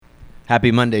Happy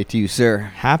Monday to you, sir.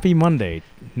 Happy Monday.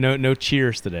 No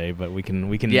cheers today, but we can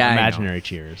imaginary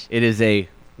cheers. It is a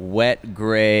wet,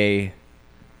 gray,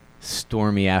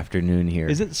 stormy afternoon here.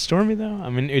 Is it stormy though? I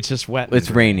mean, it's just wet. It's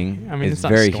raining. I mean, it's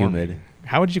not very stormy. humid.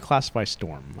 How would you classify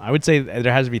storm? I would say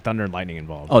there has to be thunder and lightning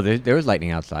involved. Oh, there was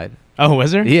lightning outside. Oh,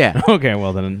 was there? Yeah. Okay,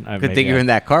 well then. Good thing you're in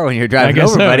that car when you're driving I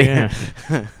guess over, so,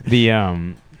 buddy.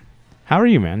 Yeah. How are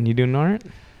you, man? You doing all right?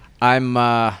 I'm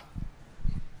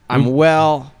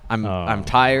well. I'm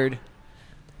tired,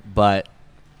 but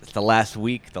it's the last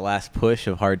week, the last push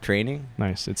of hard training.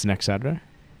 Nice. It's next Saturday,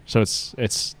 so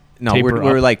it's no, taper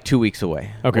we're up. like 2 weeks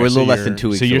away. Okay, we're a so little less than 2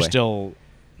 weeks. So you're away. still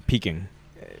peaking.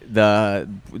 The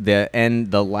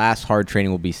last hard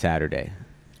training will be Saturday.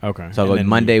 Okay. So I'll go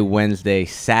Monday, Wednesday,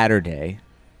 Saturday,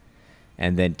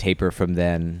 and then taper from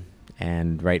then.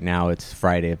 And right now it's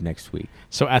Friday of next week.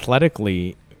 So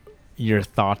athletically, your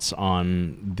thoughts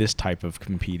on this type of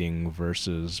competing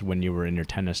versus when you were in your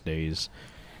tennis days,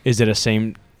 is it the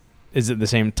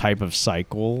same type of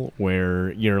cycle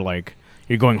where you're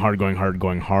going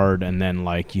hard, and then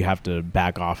like you have to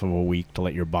back off of a week to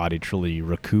let your body truly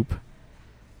recoup?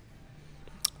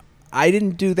 I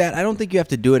didn't do that. I don't think you have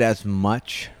to do it as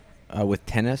much with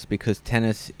tennis because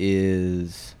tennis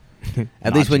is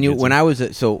at least when I was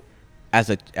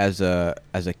as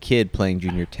a kid playing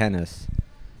junior tennis,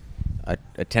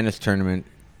 a tennis tournament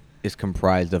is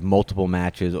comprised of multiple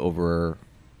matches over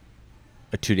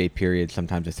a 2-day period,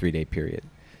 sometimes a 3-day period.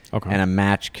 Okay. And a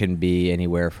match can be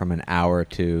anywhere from an hour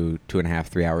to 2.5,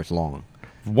 3 hours long.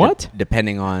 What?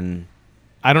 Depending on.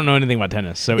 I don't know anything about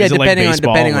tennis. So yeah, is it depending like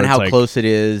baseball, on how like, close it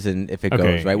is and if it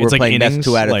goes right. We're it's playing like innings, best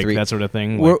 2 out of 3, that sort of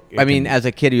thing. As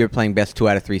a kid, you're playing best 2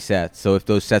 out of 3 sets. So if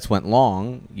those sets went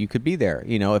long, you could be there.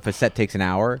 You know, if a set takes an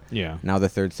hour, now the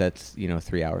third set's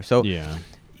 3 hours. So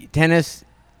tennis,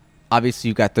 obviously,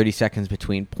 you've got 30 seconds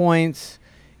between points.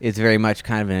 It's very much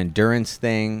kind of an endurance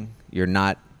thing. You're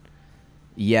not.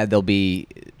 Yeah, there'll be.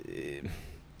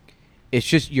 It's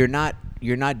just you're not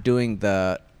doing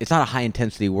the. It's not a high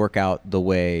intensity workout the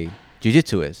way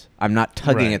jiu-jitsu is. I'm not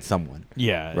tugging at someone.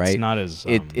 Yeah, right? It's not as.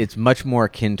 It's much more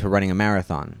akin to running a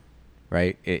marathon,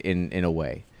 right? In a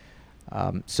way.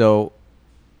 So.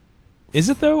 Is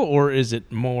it though, or is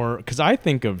it more? Because I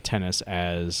think of tennis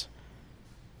as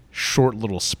short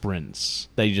little sprints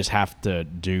that you just have to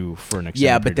do for an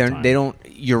extended period of time. They don't.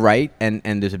 You're right, and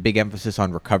there's a big emphasis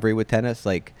on recovery with tennis.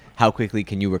 Like, how quickly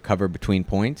can you recover between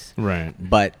points? Right.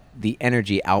 But the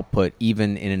energy output,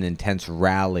 even in an intense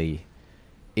rally,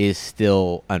 is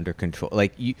still under control.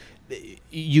 Like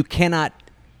you cannot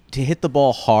to hit the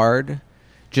ball hard,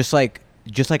 just like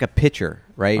a pitcher,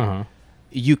 right? Uh-huh.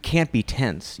 You can't be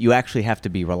tense. You actually have to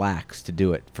be relaxed to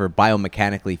do it for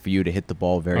biomechanically for you to hit the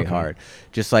ball very hard.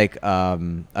 Just like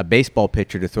a baseball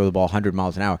pitcher to throw the ball 100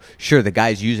 miles an hour. Sure, the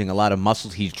guy's using a lot of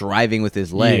muscles. He's driving with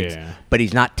his legs, but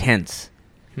he's not tense.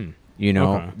 You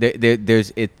know,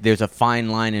 there's a fine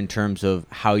line in terms of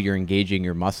how you're engaging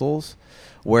your muscles.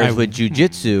 Whereas with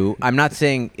jiu-jitsu, I'm not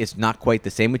saying it's not quite the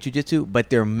same with jiu-jitsu,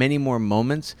 but there are many more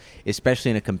moments,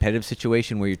 especially in a competitive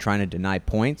situation where you're trying to deny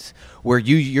points, where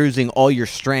you're using all your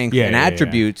strength and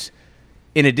attributes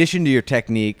in addition to your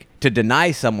technique to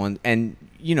deny someone, and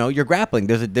you're grappling.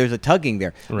 There's a tugging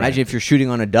there. Right. Imagine if you're shooting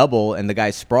on a double and the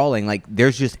guy's sprawling, like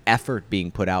there's just effort being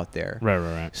put out there.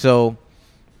 Right. So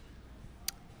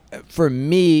for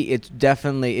me,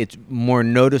 it's more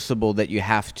noticeable that you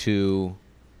have to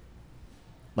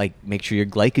make sure your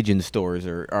glycogen stores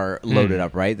are loaded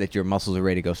up, right? That your muscles are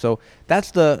ready to go. So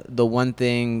that's the one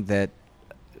thing that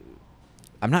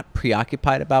I'm not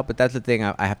preoccupied about, but that's the thing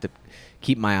I have to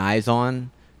keep my eyes on,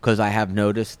 because I have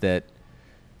noticed that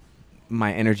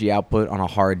my energy output on a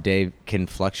hard day can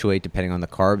fluctuate depending on the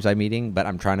carbs I'm eating, but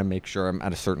I'm trying to make sure I'm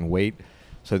at a certain weight.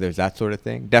 So there's that sort of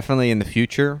thing. Definitely in the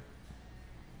future,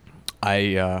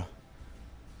 I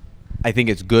think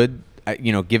it's good.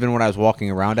 Given what I was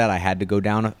walking around at, I had to go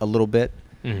down a little bit.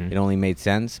 Mm-hmm. It only made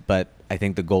sense, but I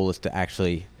think the goal is to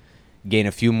actually gain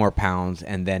a few more pounds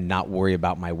and then not worry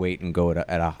about my weight and go at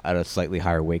a slightly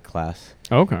higher weight class.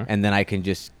 Okay. And then I can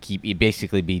just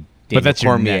basically be. But that's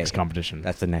your next competition.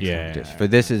 That's the next competition. For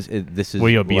this is. Well,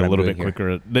 you'll be a little bit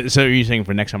quicker. So you're saying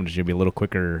for next competition you'll be a little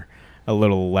quicker, a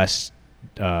little less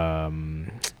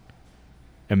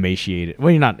emaciated.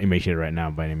 Well, you're not emaciated right now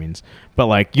by any means, but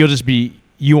like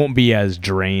you won't be as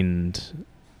drained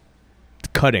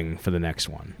cutting for the next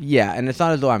one. Yeah, and it's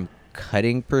not as though I'm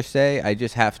cutting per se. I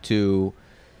just have to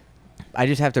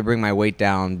bring my weight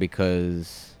down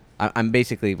because I'm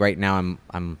basically right now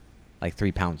I'm like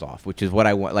 3 pounds off, which is what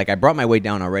I want. Like I brought my weight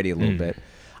down already a little bit.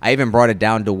 I even brought it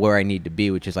down to where I need to be,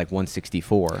 which is like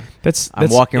 164. I'm That's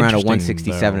walking around at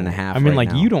interesting, 167 and a though. half I mean, right like,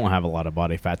 now. you don't have a lot of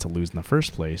body fat to lose in the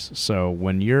first place. So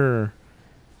when you're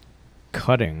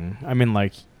cutting, I mean,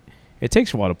 like, it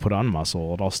takes a while to put on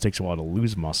muscle. It also takes a while to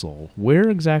lose muscle. Where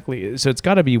exactly? So it's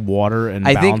got to be water and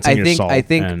balancing your salt. I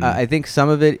think some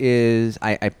of it is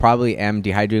I probably am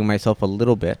dehydrating myself a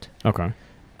little bit. Okay.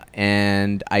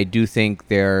 And I do think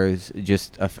there's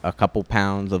just a couple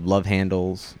pounds of love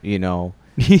handles, you know.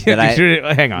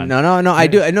 Hang on. No. I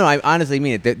do. No, I honestly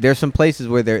mean it. There's some places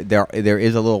where there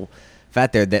is a little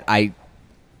fat there that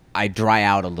I dry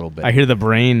out a little bit. I hear the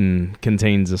brain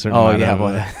contains a certain amount of...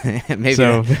 well, maybe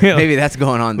So- maybe that's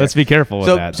going on there. Let's be careful with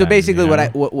that. So then, basically, you know?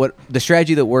 what the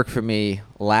strategy that worked for me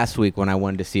last week when I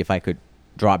wanted to see if I could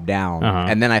drop down, Uh-huh.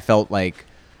 and then I felt like,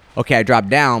 okay, I dropped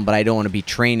down, but I don't want to be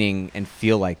training and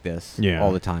feel like this Yeah.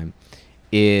 all the time,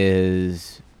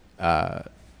 is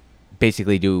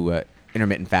basically do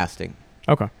intermittent fasting.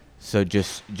 Okay. So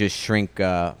just shrink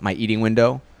my eating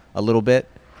window a little bit.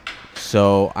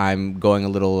 So I'm going a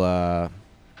little.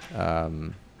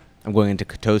 I'm going into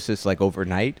ketosis like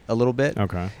overnight a little bit.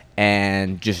 Okay.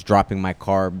 And just dropping my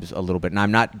carbs a little bit. And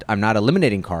I'm not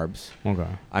eliminating carbs. Okay.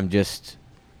 I'm just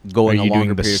going Are a you longer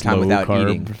doing the period of time slow without carb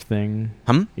eating. thing?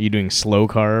 Are you doing slow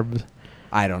carbs?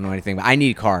 I don't know anything, but I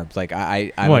need carbs. Like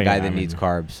I'm Well, a guy yeah, that I needs mean-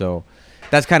 carbs. So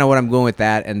that's kind of what I'm going with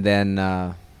that. And then,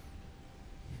 I'll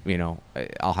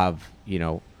have,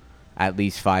 at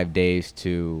least 5 days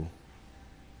to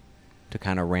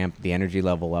kind of ramp the energy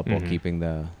level up while Mhm. keeping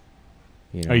the,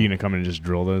 Are you gonna come in and just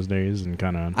drill those days and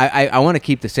kind of? I want to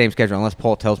keep the same schedule unless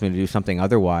Paul tells me to do something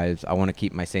otherwise. I want to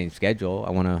keep my same schedule.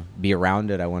 I want to be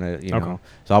around it. I want to, Okay.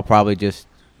 So I'll probably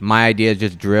my idea is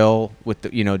just drill with the,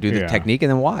 do the Yeah. technique and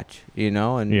then watch,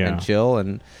 and chill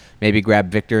and maybe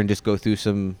grab Victor and just go through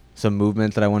some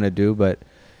movements that I want to do, but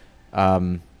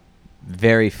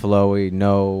very flowy,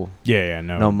 no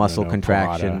muscle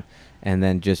contraction, Parada. and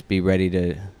then just be ready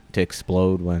to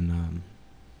explode when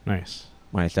Nice.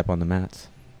 when I step on the mats.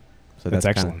 So That's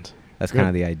kinda- excellent. That's Good. kind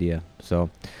of the idea. So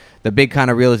the big kind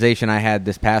of realization I had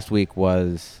this past week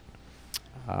was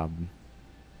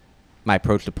my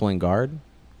approach to pulling guard.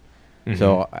 Mhm.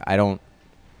 So I don't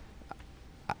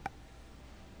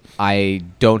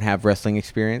have wrestling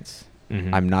experience.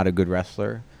 Mhm. I'm not a good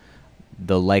wrestler.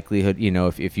 The likelihood,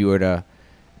 if you were to,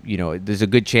 there's a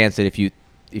good chance that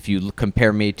if you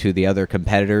compare me to the other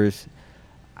competitors,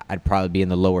 I'd probably be in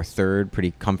the lower third.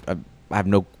 I have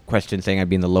no question saying I'd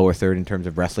be in the lower third in terms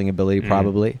of wrestling ability, Mhm.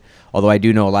 probably. Although I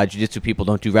do know a lot of jiu-jitsu people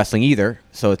don't do wrestling either.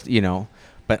 So it's,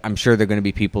 but I'm sure there are going to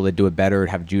be people that do it better,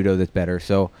 have judo that's better.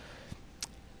 So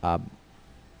I'm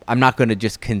not going to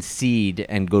just concede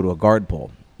and go to a guard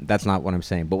pull. That's not what I'm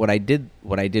saying. But what I did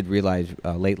realize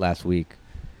late last week,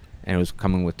 and it was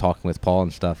coming with talking with Paul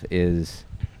and stuff, is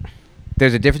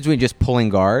there's a difference between just pulling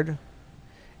guard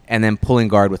and then pulling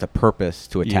guard with a purpose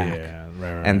to attack. Yeah,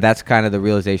 right. And that's kind of the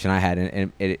realization I had,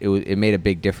 and it made a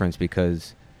big difference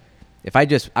because if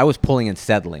I was pulling and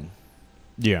settling,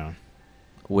 yeah.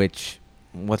 which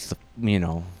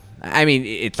I mean,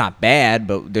 it's not bad,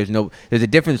 but there's a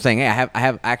difference saying, hey, I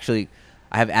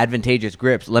have advantageous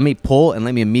grips. Let me pull and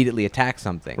let me immediately attack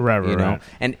something. Right.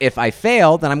 And if I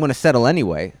fail, then I'm going to settle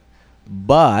anyway.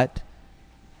 But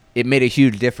it made a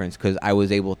huge difference because I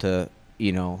was able to,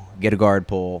 get a guard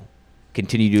pull,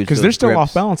 continue to use Because those they're still grips.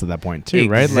 off balance at that point too,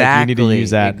 right? Like you need to use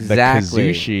that the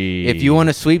Kazushi. If you want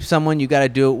to sweep someone, you got to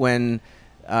do it when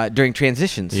during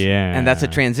transitions. Yeah. And that's a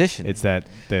transition. It's that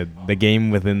the game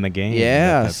within the game.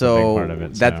 Yeah, that's so a big part of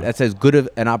it. that's as good of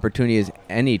an opportunity as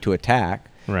any to attack.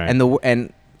 Right.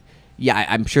 And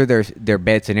I'm sure there are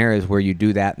bad scenarios where you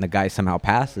do that and the guy somehow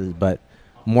passes, but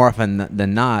more often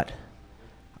than not,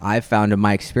 I've found in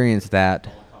my experience that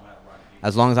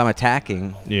as long as I'm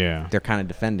attacking, they're kind of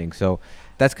defending. So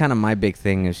that's kind of my big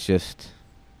thing is just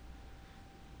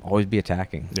always be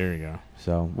attacking. There you go.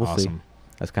 So we'll see. Awesome.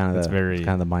 That's kind of the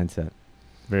mindset.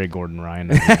 Very Gordon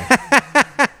Ryan. Over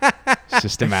there.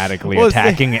 Systematically We'll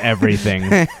attacking everything.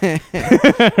 Right?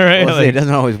 We'll see. It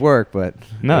doesn't always work, but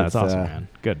no, that's awesome, man.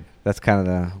 Good. That's kind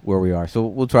of where we are. So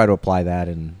we'll try to apply that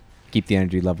and keep the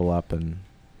energy level up. And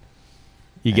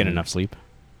you get enough sleep?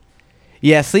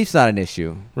 Yeah, sleep's not an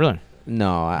issue. Really?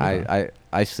 No, Okay.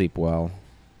 I sleep well.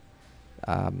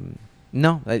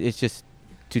 No, it's just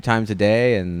 2 times a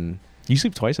day, and You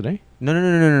sleep twice a day?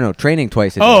 no. Training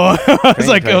twice a day. Oh, I was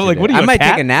like, Training twice a day. what are you? I a might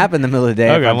cat? take a nap in the middle of the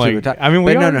day. Okay, if I'm I'm super like, tired. I mean,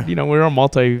 we But are, we're all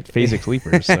multiphasic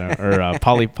sleepers, or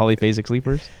polyphasic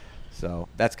sleepers. So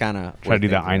that's kind of Try to do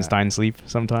the Einstein sleep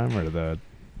sometime, or the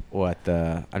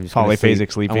I'm just gonna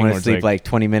Polyphasic sleeping, I where want to it's sleep like- like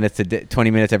 20 minutes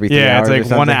 20 minutes every 3 Yeah, hours. it's or like 1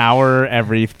 something. hour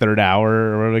every third hour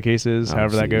or whatever the case is. Oh,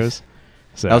 however that jeez. goes.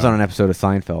 So That was on an episode of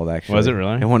Seinfeld, actually. Was it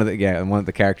really? And one of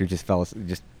the characters just fell asleep.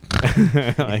 Just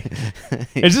like,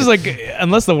 it's just like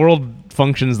unless the world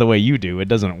functions the way you do, it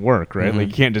doesn't work, right? Like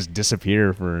Mhm. you can't just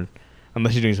disappear for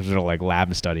unless you're doing some sort of like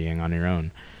lab studying on your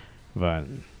own. But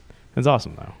it's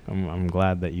awesome though. I'm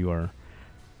glad that you are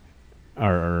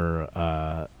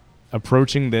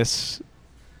approaching this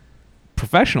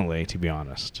professionally. To be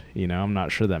honest, I'm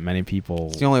not sure that many people.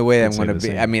 It's the only way would I'm say going to the be.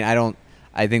 same. I mean,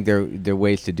 I think there are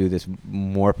ways to do this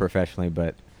more professionally,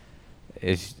 but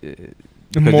it's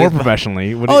more this-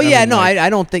 professionally. What do Oh you- I yeah, mean, no, like- I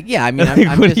don't think. Yeah, I mean,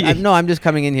 Like, what do you- I'm just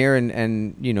coming in here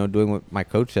and doing what my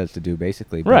coach says to do,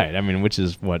 basically. But, right. I mean, which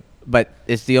is what. But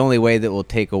it's the only way that will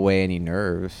take away any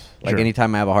nerves. Like Sure.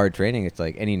 anytime I have a hard training, it's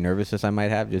like any nervousness I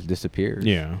might have just disappears.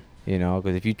 Yeah.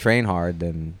 Because if you train hard,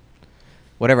 then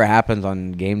whatever happens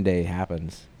on game day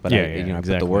happens. But Yeah, I put the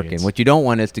exactly. work in. It's- What you don't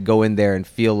want is to go in there and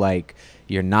feel like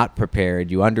you're not prepared,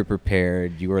 you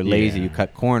underprepared, you were lazy, Yeah. you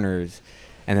cut corners,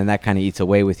 and then that kind of eats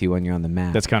away with you when you're on the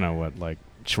mat. That's kind of what like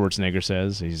Schwarzenegger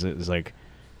says. He's like,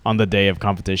 on the day of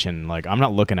competition, like I'm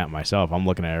not looking at myself, I'm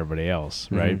looking at everybody else,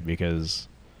 right? Mhm. Because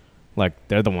like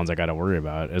they're the ones I got to worry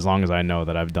about. As long as I know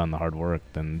that I've done the hard work,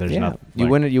 then there's yeah. nothing. You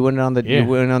like, win it. You win it on the. Yeah. You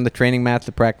win it on the training mats,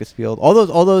 the practice field. All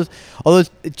those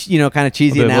kind of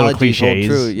cheesy the little analogies hold cliches.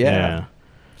 true. Yeah.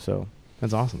 So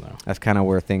That's awesome though. that's kind of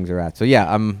where things are at. So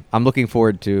yeah, I'm looking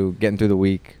forward to getting through the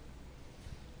week.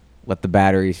 Let the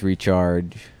batteries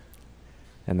recharge,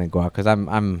 and then go out because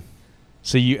I'm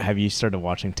So have you started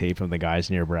watching tape of the guys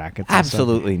in your brackets? and stuff?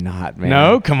 absolutely not, man.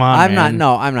 No, come on, I'm man.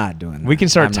 I'm not doing that. We can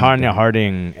start I'm not Tanya doing-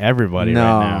 Harding everybody No,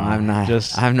 right now. I'm not-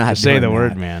 Just, I'm not just say doing the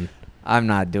word, that. man. I'm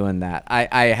not doing that.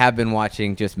 I have been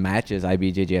watching just matches,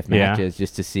 IBJJF Yeah. matches,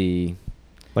 just to see.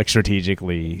 Like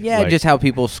strategically. Yeah, like, just how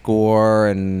people score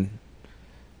and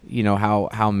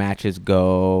how matches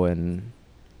go and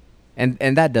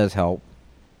that does help.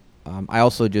 I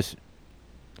also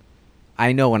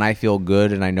I know when I feel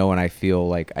good and I know when I feel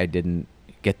like I didn't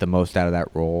get the most out of that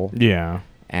role. Yeah.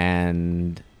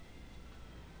 And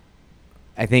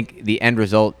I think the end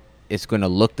result is going to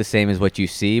look the same as what you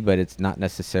see, but it's not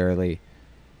necessarily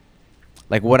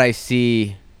like what I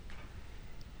see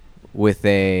with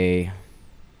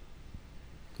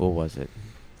what was it?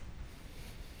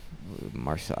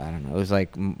 I don't know. It was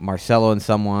like Marcelo and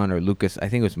someone, or Lucas. I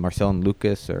think it was Marcelo and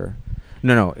Lucas, or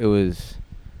no, it was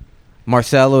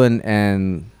Marcelo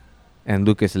and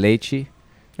Lucas Leite.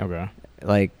 Okay.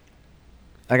 Like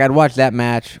I'd watch that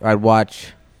match, or I'd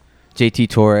watch JT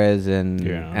Torres and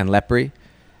Lepre,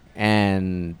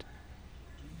 and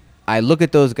I look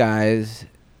at those guys,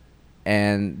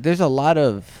 and there's a lot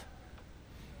of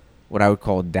what I would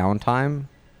call downtime,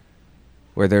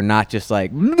 where they're not just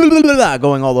like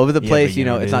going all over the place.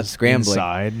 It's not scrambling.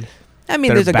 Inside. I mean,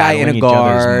 They're there's a guy in battling a each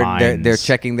other's guard. They're minds.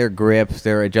 checking their grips.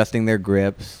 They're adjusting their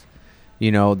grips.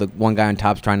 The one guy on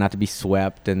top's trying not to be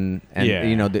swept, and Yeah.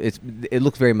 it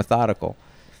looks very methodical.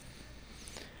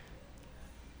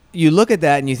 You look at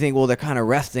that and you think, well, they're kind of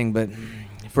resting, but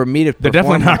for me to They're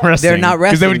perform, definitely not resting. They're not 'Cause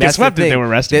resting. they would get That's the swept if they thing. were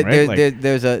resting, right?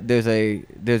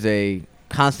 There's a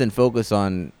constant focus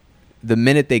on the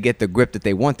minute they get the grip that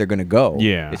they want, they're going to go.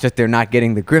 Yeah. It's just they're not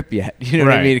getting the grip yet. You know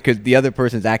what I Right. mean? Because the other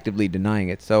person's actively denying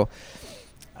it. So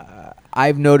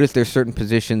I've noticed there's certain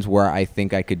positions where I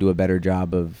think I could do a better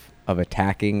job of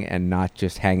attacking and not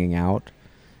just hanging out.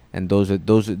 And those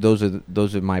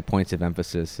are my points of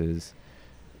emphasis. Is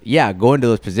go into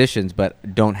those positions,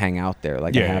 but don't hang out there.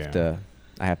 Like I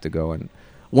have to go. And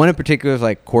one in particular is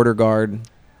like quarter guard,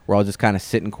 where I'll just kind of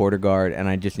sit in quarter guard, and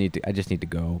I just need to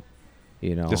go.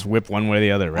 Just whip one way or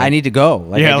the other, right? I need to go.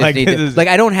 Like, Yeah, I just need this to, is- like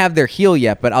I don't have their heel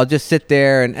yet, but I'll just sit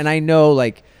there and I know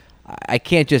like I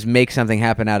can't just make something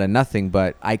happen out of nothing,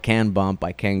 but I can bump,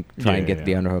 I can try and get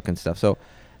the underhook and stuff. So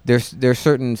there's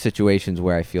certain situations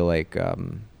where I feel like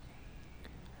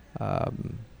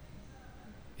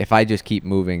if I just keep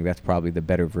moving, that's probably the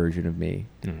better version of me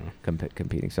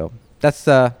competing. So that's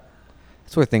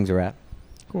where things are at.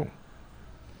 Cool.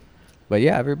 But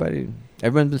yeah,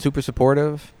 everyone's been super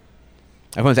supportive.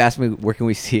 Everyone's asked me where can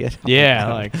we see it.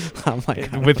 I'm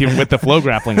like with the Flow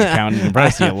Grappling account, you can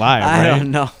probably see it live, right? I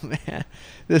don't know, man.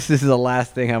 This is the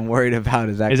last thing I'm worried about.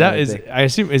 Is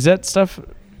that stuff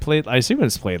played? I assume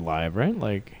it's played live, right?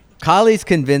 Like Kali's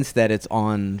convinced that it's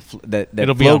on that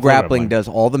It'll be Flow on Flow Grappling Grappling. does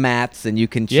all the mats, and you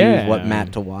can choose Yeah. what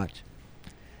mat to watch.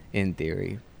 In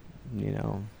theory,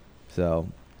 so.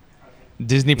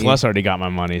 Disney Plus already got my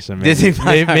money, so maybe Disney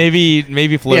Plus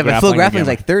maybe Flow Yeah, but Grappling. Flow will Grappling's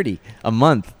get like $30 a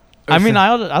month. I mean,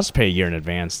 I'll just pay a year in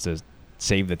advance to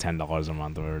save the $10 a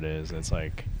month, whatever it is. It's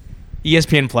like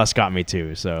ESPN Plus got me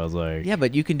too, so I was like, Yeah,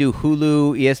 but you can do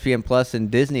Hulu, ESPN Plus,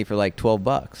 and Disney for like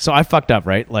 $12. so I fucked up,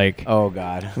 right? Like, Oh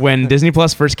God. when Disney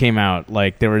Plus first came out,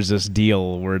 like there was this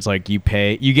deal where it's like you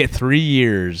get 3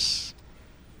 years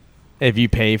if you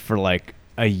pay for like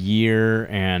a year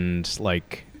and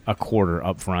like a quarter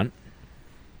up front.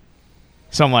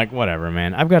 So I'm like, whatever,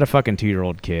 man. I've got a fucking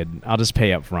 2-year-old kid. I'll just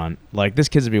pay up front. Like, this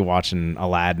kid's gonna be watching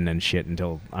Aladdin and shit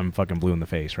until I'm fucking blue in the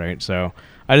face, right? So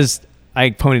I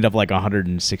ponied up like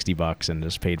 $160 and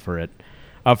just paid for it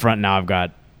up front. Now I've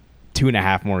got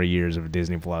 2.5 more years of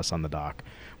Disney Plus on the dock,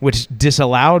 which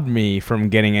disallowed me from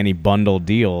getting any bundle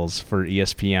deals for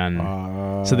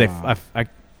ESPN. So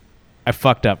I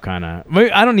fucked up kind of.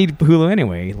 I don't need Hulu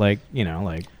anyway. Like, you know,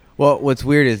 like. Well, what's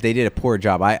weird is they did a poor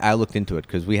job. I looked into it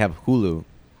because we have Hulu,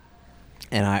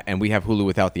 and we have Hulu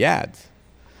without the ads.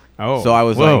 Oh, So I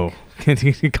was whoa.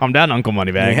 Calm down, Uncle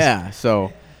Moneybags. Yeah.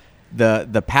 So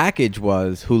the package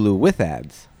was Hulu with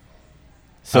ads.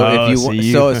 So Oh, if you so wa-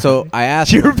 you- so I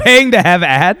asked. You're paying to have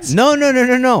ads? No.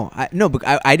 No, but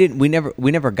I didn't. We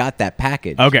never got that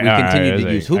package. Okay, we all right, continued I to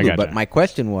see. use I Hulu. gotcha. But my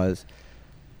question was,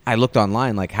 I looked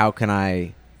online, like, how can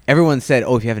I? Everyone said,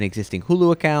 oh, if you have an existing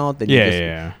Hulu account, then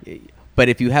Yeah. But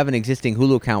if you have an existing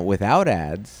Hulu account without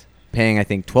ads, paying I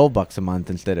think $12 a month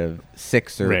instead of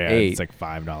 $6 or $8, It's like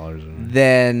 $5.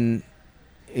 then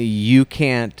you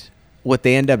can't. What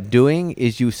they end up doing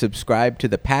is you subscribe to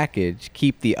the package,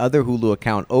 keep the other Hulu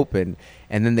account open,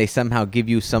 and then they somehow give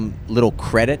you some little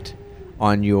credit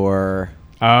on your.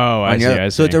 Oh, I see.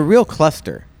 So it's a real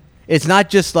cluster. It's not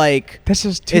just like. That's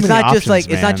just too It's many not just like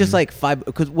options, it's not just man. like $5.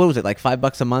 Because what was it, like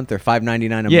 $5 a month or $5.99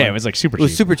 a month? Yeah, it was like super It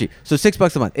was cheap. super cheap. So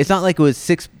 $6 a month. It's not like it was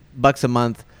 $6 a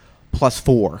month plus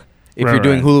 4 if Right, you're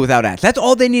doing right. Hulu without ads. That's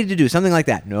all they needed to do. Something like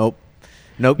that. Nope.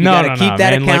 You No, gotta no, keep no,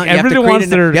 that man. account. Like, you have to everyone create wants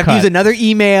their you have to use cut. another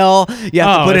email. You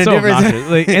have to put in it's so different. obnoxious.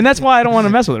 Like, and that's why I don't want to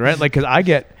mess with it, right? Like, because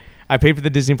I paid for the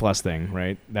Disney Plus thing,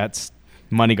 right? That's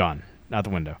money gone out the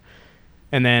window.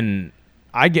 And then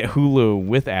I get Hulu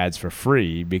with ads for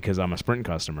free because I'm a Sprint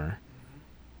customer.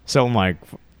 So I'm like,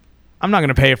 I'm not going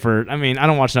to pay for. I mean, I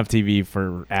don't watch enough TV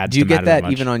for ads. Do you to get matter that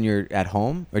much. even on your at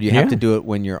home, or do you have Yeah. to do it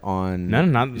when you're on? No,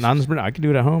 not on the Sprint. I can do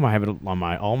it at home. I have it on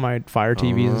all my Fire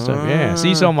TVs and stuff. Yeah.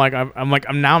 See, so I'm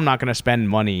not going to spend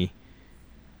money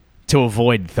to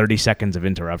avoid 30 seconds of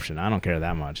interruption. I don't care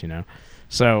that much, you know.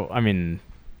 So I mean,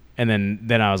 and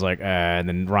then I was like, and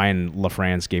then Ryan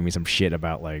LaFrance gave me some shit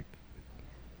about like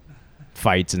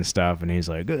fights and stuff, and he's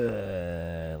like,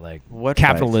 like What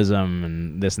capitalism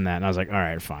and this and that, and I was like, all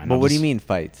right, fine. But I'll what do you just- mean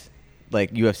fights?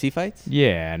 Like UFC fights?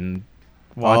 Yeah, and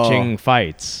watching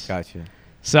fights. Gotcha.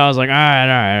 So I was like, all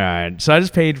right. So I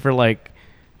just paid for like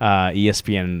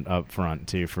ESPN up front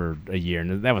too for a year,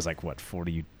 and that was like what,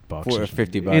 $40 Or or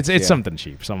 $50. It's yeah. something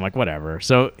cheap. So I'm like, whatever.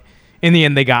 So in the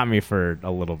end, they got me for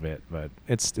a little bit, but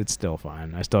it's still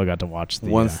fine. I still got to watch the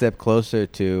One step closer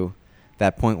to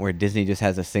that point where Disney just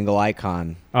has a single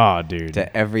icon Oh, dude.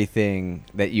 to everything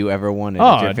that you ever wanted. at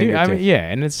Oh, your dude. I mean, fingertips. yeah,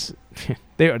 and it's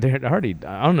they're already.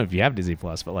 I don't know if you have Disney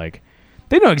Plus, but like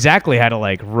they know exactly how to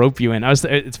like rope you in.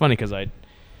 It's funny because I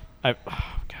oh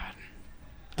god.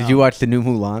 Did you watch the new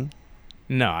Mulan?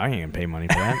 No, I ain't gonna pay money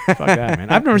for that. Fuck that, man.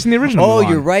 I've never seen the original. Oh, Mulan.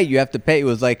 you're right. You have to pay. It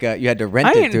was like you had to rent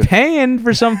I it ain't through. paying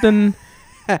for something,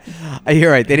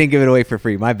 You're right. They didn't give it away for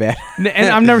free. My bad. and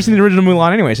I've never seen the original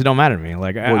Mulan anyway, so it don't matter to me.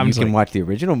 Like, Well, I'm you just can like, watch the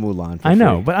original Mulan. For I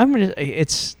know, free. but I'm just.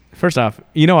 It's first off,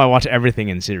 I watch everything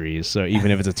in series, so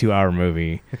even if it's a 2-hour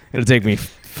movie, it'll take me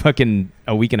fucking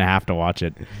a week and a half to watch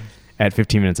it at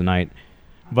 15 minutes a night.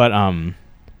 But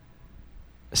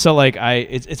so like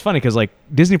it's funny because like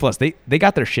Disney Plus, they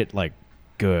got their shit like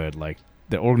good, like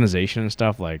the organization and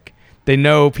stuff. Like they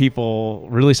know people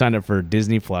really signed up for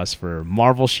Disney Plus for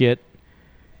Marvel shit,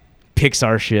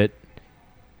 Pixar shit,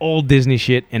 old Disney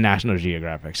shit, and National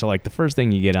Geographic. So like the first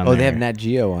thing you get on Oh, there, they have Nat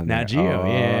Geo on there. Nat Geo,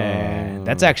 yeah, Oh.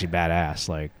 that's actually badass.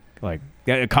 Like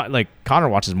Connor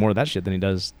watches more of that shit than he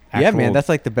does. Yeah, Actual, man. That's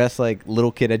like the best like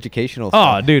little kid educational oh,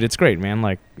 stuff. dude, it's great, man.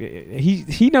 Like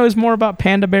he knows more about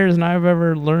panda bears than I've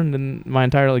ever learned in my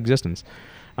entire existence.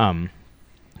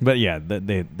 But yeah,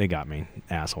 they got me,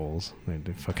 assholes.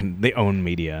 They own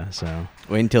media. So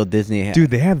Wait until Disney. dude,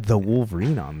 they have the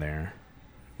Wolverine on there,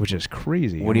 which is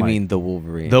crazy. What do you I'm like, mean the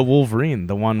Wolverine? the Wolverine,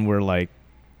 the one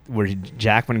where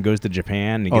Jackman goes to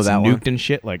Japan and he gets that nuked one? and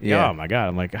shit. Like, Yeah. oh my god,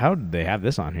 I'm like, how did they have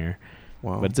this on here?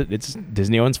 Wow. But it's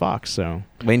Disney owns Fox, so.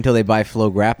 Wait until they buy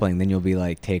Flow Grappling, then you'll be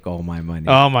like, take all my money.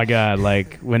 Oh my god,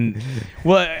 like when,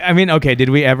 well, I mean, okay, did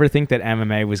we ever think that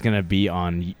MMA was gonna be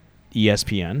on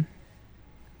ESPN?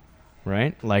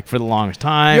 right? Like for the longest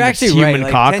time, You're it's actually human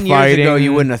right. Like 10 years cockfighting. ago,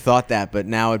 you wouldn't have thought that, but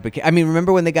now it became. I mean,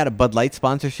 remember when they got a Bud Light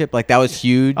sponsorship? Like that was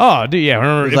huge. Oh, dude, yeah. I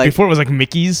remember was like- before it was like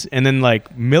Mickey's, and then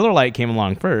like Miller Lite came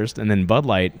along first, and then Bud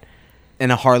Light.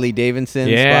 And a Harley Davidson.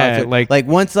 Yeah, sponsor. like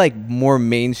once like more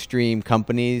mainstream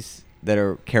companies that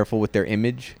are careful with their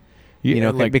image. Yeah, You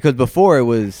know, like because before it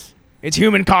was it's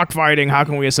human cockfighting. How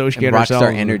can we associate ourselves?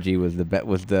 Rockstar Energy was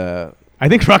the. I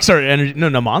think Rockstar Energy. No,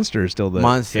 Monster is still the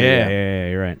Monster, Yeah, yeah.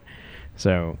 you're right.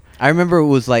 So I remember it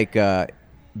was like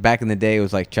back in the day. It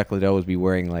was like Chuck Liddell would be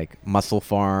wearing like Muscle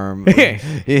Farm.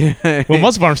 Yeah. well,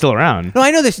 Muscle Farm's still around. No,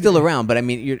 I know they're still around, but I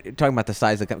mean, you're talking about the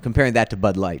size of comparing that to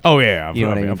Bud Light. Oh yeah, You know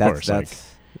what I mean? Of That's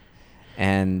course.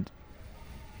 and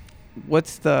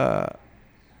what's the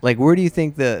like? Where do you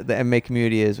think the MMA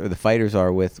community is, or the fighters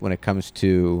are with when it comes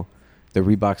to the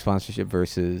Reebok sponsorship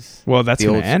versus? Well, that's the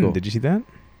gonna old end. school? Did you see that?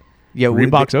 Yeah,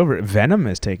 Reebok's over. Venom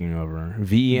is taking over.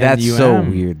 VENUM. That's so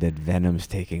weird that Venom's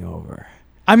taking over.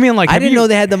 I mean, like I have didn't you- know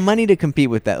they had the money to compete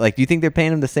with that. Like, do you think they're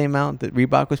paying him the same amount that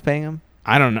Reebok was paying him?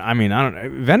 I don't know. I mean, I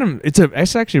don't. Venom. It's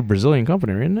actually a Brazilian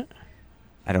company, isn't it?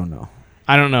 I don't know.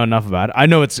 I don't know enough about it. I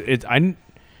know it's.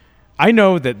 I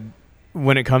know that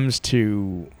when it comes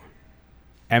to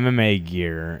MMA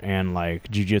gear and like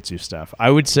jiu-jitsu stuff,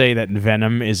 I would say that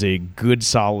Venom is a good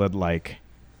solid like.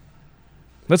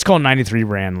 Let's call 93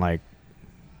 brand like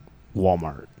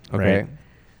Walmart. Okay. Right?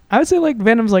 I would say like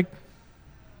Venom's like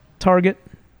Target.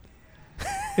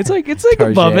 It's like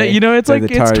above it, you know. It's Or like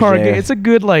the it's Target. Target. It's a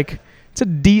good like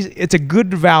it's a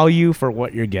good value for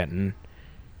what you're getting,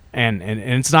 and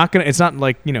it's not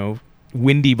like you know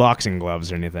windy boxing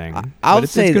gloves or anything. I'll but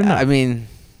it's say good that. enough. I mean,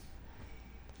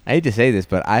 I hate to say this,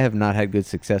 but I have not had good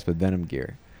success with Venom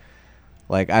gear.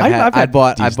 Like I've I had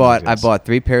bought decent success.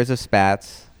 3 pairs of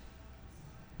spats.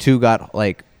 2 got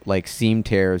like seam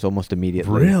tears almost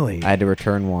immediately. Really? I had to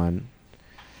return one.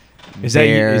 Is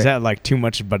There- that like too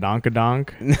much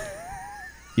badonkadonk?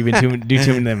 You been do too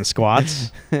many of them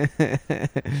squats?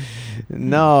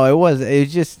 No, it was. It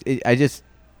just.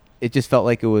 It just felt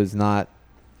like it was not.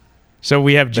 So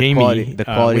we have The Jamie. quality- the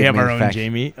quality we of have our own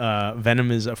manufacturing. Jamie.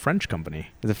 Venom is a French company.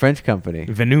 It's a French company.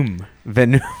 Venum.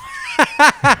 Venom.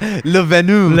 Le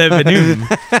Venom. Le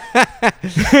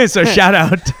Venum. So shout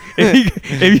out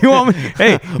if you want me.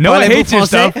 Hey, Noah Parlez-vous hates your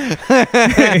stuff.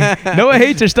 Noah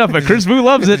hates your stuff, but Chris Wu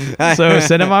loves it. So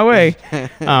send it my way.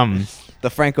 The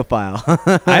Francophile.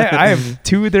 I have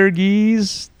 2 of their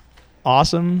gis.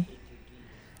 Awesome.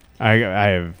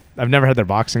 I've never had their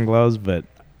boxing gloves, but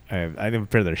I have a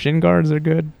pair of their shin guards. They're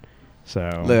good. So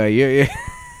Look, you're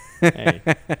hey.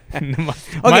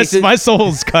 my so- my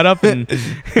soul's cut up and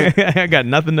I got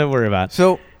nothing to worry about.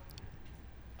 So,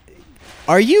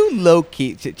 are you low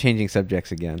key changing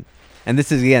subjects again? And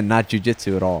this is again not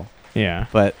jujitsu at all. Yeah.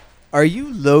 But are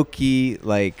you low key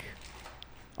like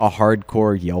a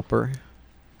hardcore Yelper?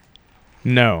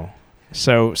 No.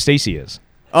 So Stacy is.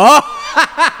 Oh,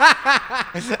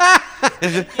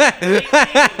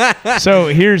 So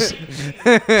here's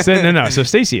So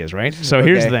Stacy is, right? So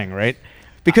here's the Okay. thing, right?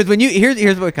 because when you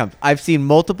here's what comes. I've seen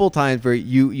multiple times where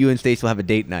you and Stacey will have a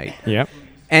date night, Yep.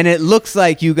 and it looks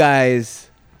like you guys.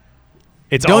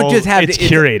 It's Don't all, just have it's the-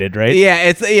 curated, right? Yeah,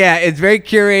 it's very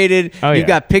curated. Oh, You've yeah.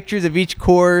 got pictures of each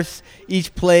course,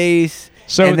 each place,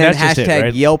 So and then that's just it, hashtag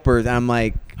right? Yelpers. I'm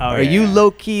like, Oh, are you yeah.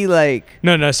 low key like?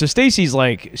 No. So Stacy's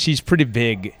like she's pretty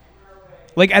big.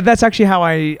 Like that's actually how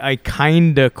I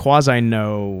kind of quasi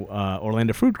know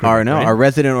Orlando Food Critic. right? Our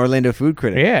resident Orlando food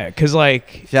critic. Yeah, because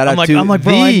like Shout out I'm like, to I'm like,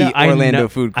 bro, the I Orlando know,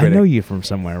 food I know critic. you from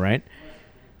somewhere, right?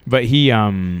 But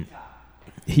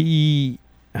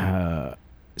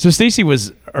so Stacy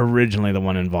was originally the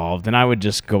one involved, and I would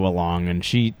just go along. And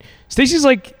Stacy's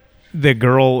like the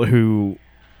girl who,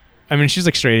 I mean, she's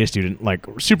like straight A student, like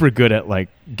super good at like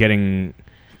getting,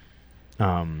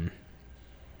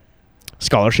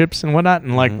 scholarships and whatnot.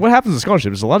 And like, Mhm. what happens with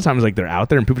scholarships is a lot of times like they're out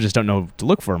there and people just don't know to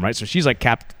look for them, right? So she's like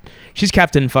she's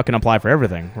Captain fucking apply for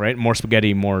everything, right? More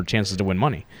spaghetti, more chances to win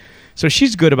money. So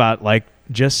she's good about like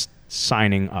just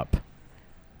signing up,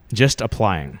 just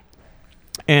applying.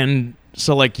 And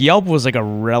so like Yelp was like a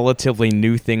relatively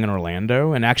new thing in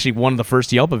Orlando, and actually one of the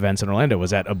first Yelp events in Orlando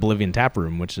was at Oblivion Tap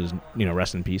Room, which is, you know,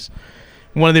 rest in peace,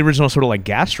 one of the original sort of like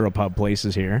gastropub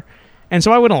places here. And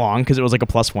so I went along because it was like a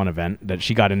 +1 event that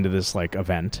she got into this like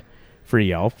event for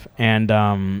Yelp. And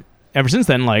ever since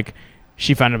then, like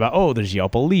she found out about, oh, there's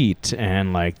Yelp Elite,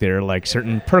 and like there are like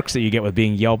certain perks that you get with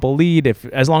being Yelp Elite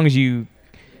as long as you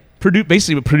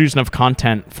basically produce enough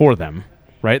content for them,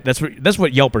 right? That's what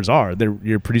Yelpers are.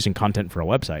 You're producing content for a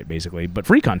website basically, but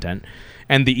free content.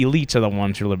 And the elites are the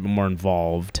ones who are a little bit more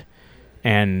involved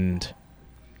and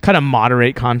kind of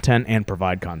moderate content and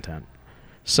provide content.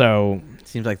 So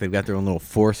Seems like they've got their own little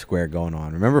Foursquare going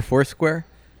on. Remember Foursquare?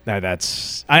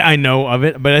 that's I know of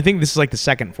it, but I think this is like the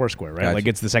second Foursquare, right? Gotcha. Like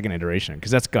it's the second iteration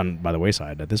because that's gone by the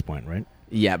wayside at this point, right?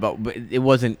 Yeah, but it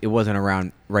wasn't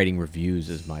around writing reviews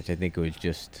as much. I think it was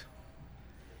just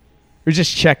It was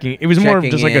just checking. It was more of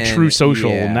Checking just like a true in,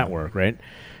 social yeah. network, right?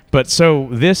 But so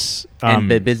this, and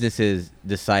the businesses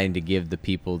deciding to give the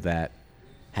people that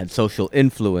had social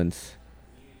influence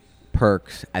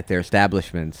perks at their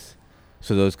establishments,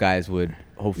 so those guys would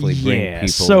hopefully bring Yeah, people.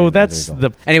 so in as a that's result.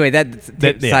 the- anyway. That's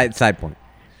that- yeah. side point.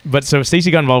 but so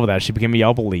Stacy got involved with that. She became a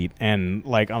Yelp elite, and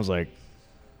like I was like,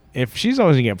 if she's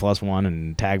always gonna get +1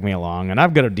 and tag me along, and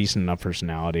I've got a decent enough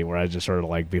personality where I just sort of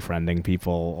like befriending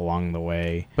people along the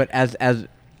way. But as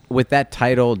with that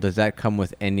title, does that come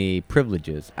with any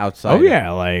privileges outside? Oh of-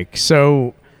 yeah, like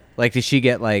so. Like, does she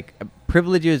get like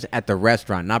privileges at the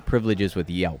restaurant, not privileges with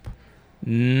Yelp?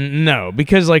 No,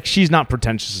 because like she's not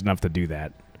pretentious enough to do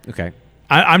that. Okay,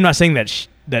 I'm not saying that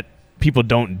that people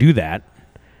don't do that,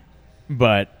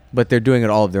 but but they're doing it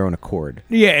all of their own accord.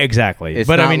 yeah, exactly. It's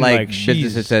but not I mean, like she's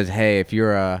business that says, "Hey, if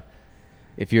you're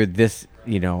this,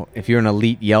 if you're an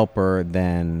elite Yelper,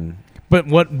 then." But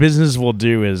what businesses will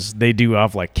do is they do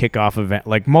have like kickoff event,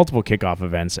 like multiple kickoff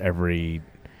events every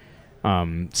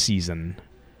season.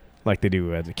 Like they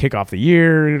do to kick off the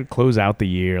year, close out the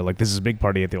year. Like this is a big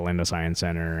party at the Orlando Science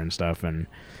Center and stuff. And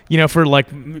for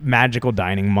like Magical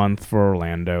Dining Month for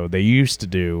Orlando, they used to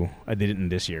do. They didn't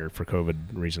this year for COVID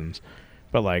reasons,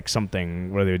 but like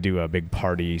something where they would do a big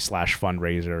party /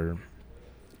 fundraiser,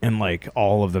 and like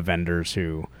all of the vendors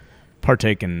who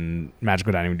partake in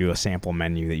Magical Dining would do a sample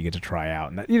menu that you get to try out,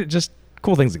 and that, just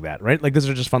cool things like that, right? Like those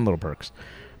are just fun little perks.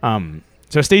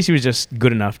 So Stacy was just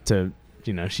good enough to,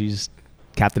 she's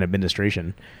captain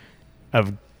administration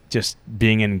of just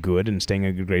being in good and staying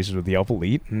in good graces with the Yelp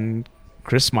Elite, and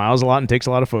Chris smiles a lot and takes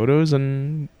a lot of photos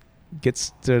and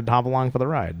gets to hop along for the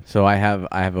ride. So I have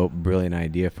a brilliant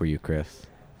idea for you, Chris.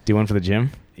 Do one for the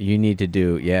gym. You need to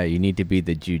be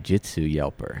the jiu-jitsu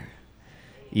Yelper.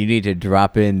 You need to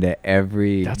drop into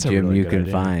every That's a gym really you good can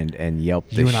idea. find and Yelp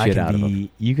the You and I shit could out of them.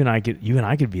 be. You and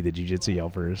I could be the jiu-jitsu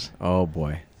Yelpers. Oh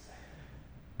boy.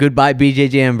 Goodbye,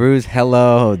 BJJ and Brews.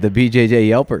 Hello, the BJJ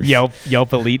Yelpers.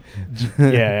 Yelp Elite.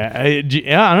 I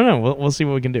don't know. We'll see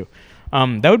what we can do.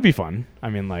 That would be fun. I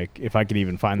mean, like if I could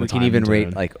even find We the can time even to-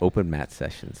 rate like open mat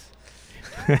sessions.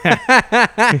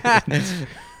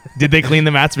 Did they clean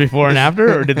the mats before and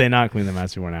after, or did they not clean the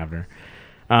mats before and after?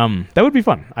 That would be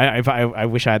fun. I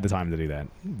wish I had the time to do that,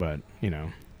 but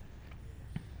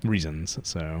reasons.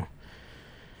 So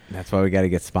That's why we got to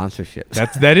get sponsorship.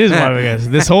 that is why we guys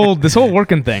this whole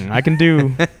working thing. I can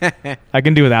do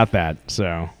without that.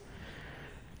 So,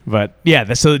 but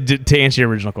yeah. So to answer your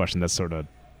original question, I'm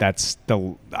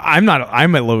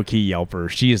a low key Yelper.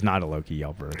 She is not a low key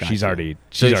Yelper. Gotcha. She's already.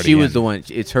 So she in. was the one.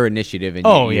 It's her initiative. And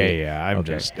Oh you- yeah. I'm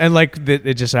okay. just and like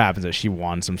it just happens that she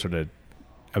won some sort of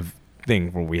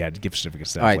thing where we had gift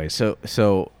certificates to that All right. place.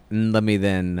 So let me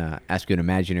then ask you an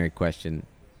imaginary question,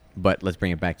 but let's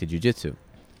bring it back to jiu-jitsu.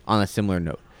 On a similar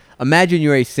note, imagine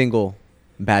you're a single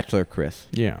bachelor, Chris.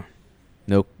 Yeah.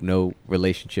 No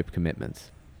relationship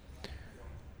commitments.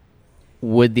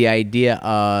 Would the idea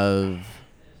of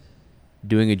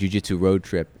doing a jiu-jitsu road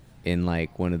trip in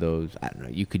like one of those, I don't know,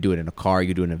 you could do it in a car, you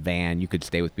could do it in a van, you could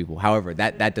stay with people. However,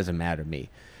 that doesn't matter to me.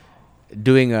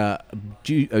 Doing a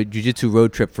jiu-jitsu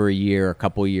road trip for a year, a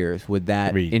couple years, would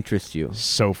that Be interest you?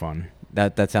 So fun.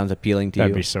 That sounds appealing to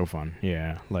That'd you? be so fun.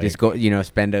 Yeah. Like Just go,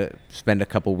 spend a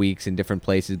couple weeks in different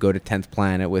places. Go to 10th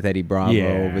Planet with Eddie Bravo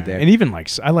over there. And even like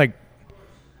I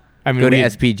mean, Go to we-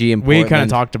 SPG in We kind of Portland.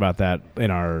 talked about that in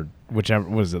our whichever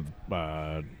was it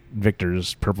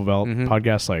Victor's Purple Belt Mhm.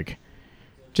 podcast, like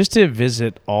just to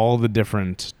visit all the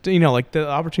different, like the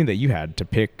opportunity that you had to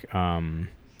pick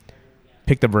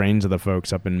the brains of the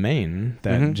folks up in Maine,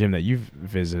 that Mhm. gym that you've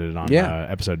visited on Yeah.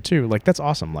 episode 2. Like that's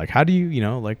awesome. Like how do you,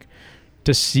 like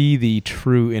to see the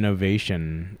true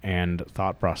innovation and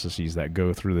thought processes that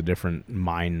go through the different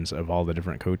minds of all the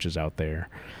different coaches out there,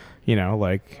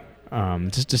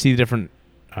 just to see the different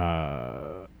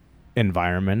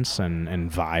environments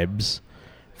and vibes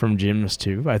from gyms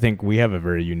too. I think we have a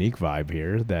very unique vibe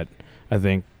here that I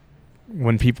think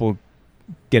when people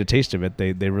get a taste of it,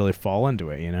 they really fall into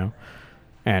it,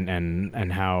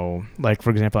 and how, like, for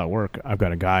example, at work, I've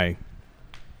got a guy.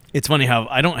 It's funny how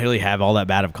I don't really have all that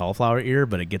bad of cauliflower ear,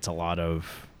 but it gets a lot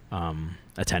of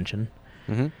attention,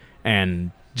 Mhm.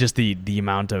 and just the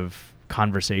amount of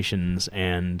conversations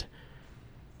and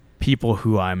people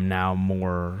who are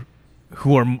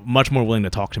much more willing to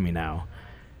talk to me now.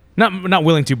 Not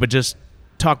willing to, but just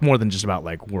talk more than just about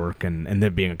like work and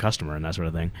them being a customer and that sort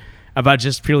of thing. about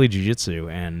just purely jiu-jitsu,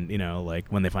 and like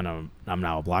when they find out I'm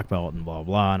now a black belt and blah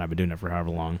blah, and I've been doing it for however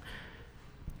long.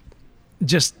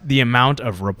 Just the amount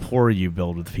of rapport you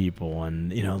build with people,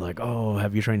 and like, oh,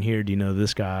 have you trained here? Do you know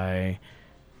this guy?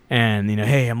 And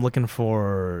hey, I'm looking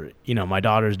for my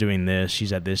daughter's doing this.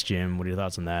 She's at this gym. What are your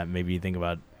thoughts on that? Maybe you think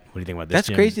about what do you think about this? That's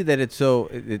gym? crazy that it's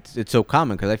so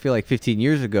common, because I feel like 15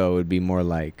 years ago it would be more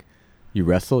like, you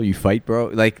wrestle, you fight, bro.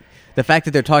 Like the fact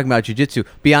that they're talking about jiu-jitsu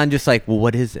beyond just like, well,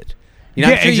 what is it?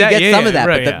 I'm sure you get some of that,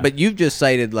 right, but you've just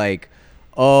cited like,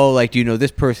 oh, like, do you know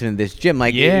this person in this gym?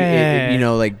 Like,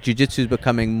 like jiu-jitsu is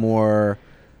becoming more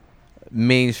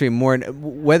mainstream, more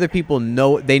whether people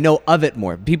know of it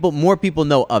more. More people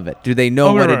know of it. Do they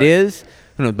know what it is?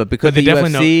 No, but because they the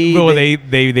definitely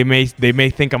UFC, know. They may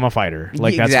think I'm a fighter.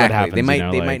 Like exactly. That's what happens.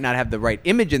 They might not have the right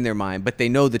image in their mind, but they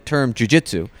know the term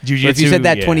jiu-jitsu. Jiu-jitsu. But if you said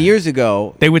that 20 years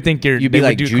ago, they would think you'd be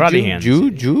like, do karate hands.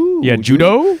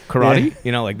 Judo, karate.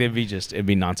 Yeah. Like it'd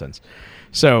be nonsense.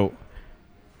 So,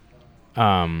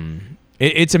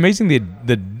 it's amazing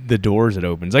the doors it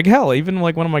opens. Like hell, even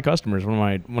like one of my customers,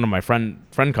 one of my friend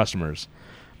customers,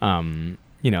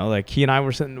 like he and I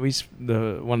were sitting.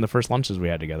 One of the first lunches we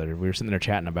had together, we were sitting there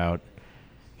chatting about.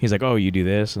 He's like, "Oh, you do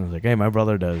this," and I was like, "Hey, my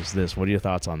brother does this. What are your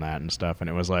thoughts on that and stuff?" And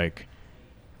it was like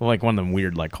one of them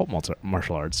weird like cult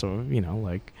martial arts. So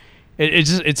like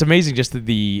it's amazing just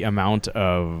the amount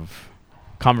of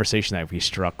conversation that we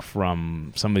struck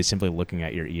from somebody simply looking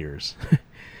at your ears.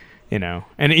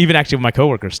 And even actually with my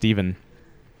coworker Steven,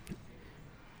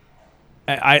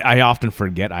 I often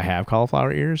forget I have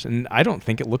cauliflower ears, and I don't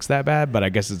think it looks that bad, but I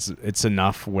guess it's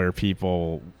enough where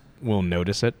people will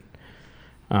notice it.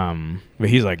 But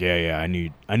he's like, yeah, I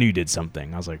knew you did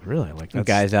something. I was like, really? Like that's...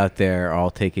 Guys out there are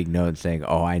all taking notes, saying,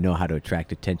 "Oh, I know how to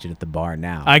attract attention at the bar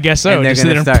now." I guess so. And they're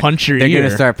going to punch your ear. They're going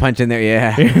to start punching their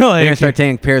they're going to start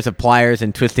taking pairs of pliers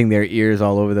and twisting their ears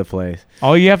all over the place.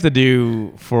 All you have to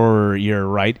do for your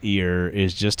right ear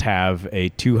is just have a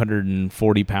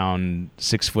 240-pound,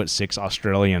 6'6"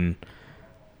 Australian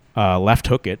left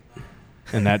hook it,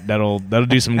 and that'll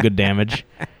do some good damage.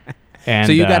 And,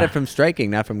 so you got it from striking,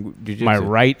 not from jiu-jitsu? My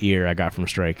right ear I got from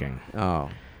striking.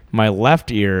 Oh. My left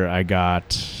ear I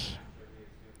got...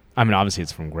 I mean, obviously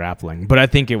it's from grappling, but I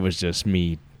think it was just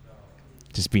me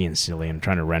just being silly and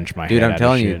trying to wrench my head out of shit. Dude,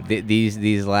 I'm telling you,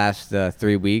 these last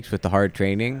 3 weeks with the hard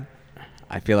training,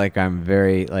 I feel like I'm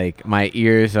very, like, my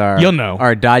ears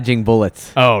are dodging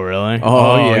bullets. Oh, really?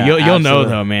 Oh yeah. You'll know,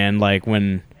 though, man, like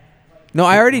when... No,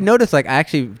 I already noticed. Like, I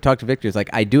actually talked to Victor. It's like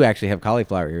I do actually have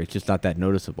cauliflower ear. It's just not that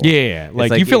noticeable. Yeah.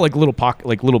 Like you feel like little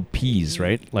little peas,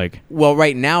 right? Like. Well,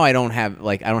 right now I don't have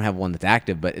one that's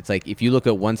active. But it's like if you look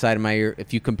at one side of my ear,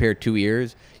 if you compare two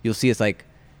ears, you'll see it's like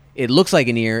it looks like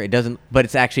an ear. It doesn't, but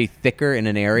it's actually thicker in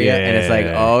an area, and it's like,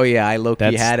 oh yeah, I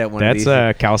low-key had it. That's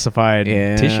calcified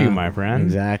tissue, my friend.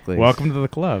 Exactly. Welcome to the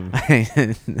club.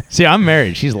 See, I'm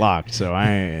married. She's locked, so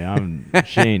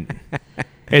she ain't.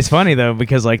 It's funny though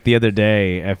because like the other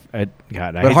day,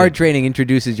 but hard training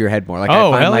introduces your head more. Like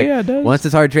hell yeah, it does. Once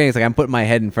it's hard training, it's like I'm putting my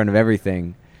head in front of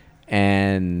everything,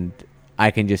 and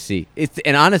I can just see.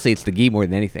 And honestly, it's the gi more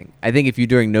than anything. I think if you're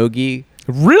doing no gi,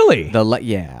 really,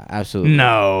 yeah, absolutely.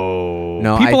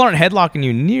 No, people aren't headlocking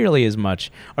you nearly as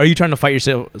much. Are you trying to fight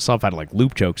yourself out of like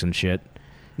loop chokes and shit?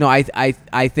 No, I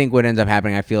think what ends up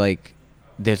happening, I feel like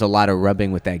there's a lot of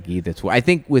rubbing with that gi. I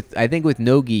think with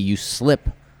no gi, you slip.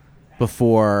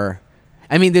 Before,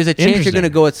 I mean, there's a chance you're going to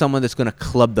go at someone that's going to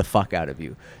club the fuck out of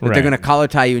you. If they're going to collar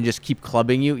tie you and just keep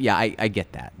clubbing you, yeah, I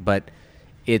get that. But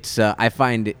it's I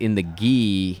find in the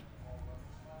gi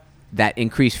that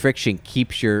increased friction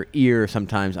keeps your ear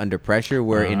sometimes under pressure,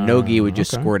 where in no gi it would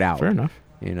just squirt out. Fair enough.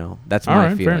 That's my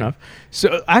feeling. Fair enough.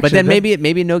 So actually, but then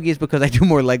maybe no gi is because I do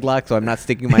more leg locks, so I'm not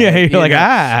sticking my head. Head. You're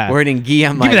like Where in gi,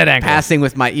 I'm like passing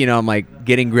with my, I'm like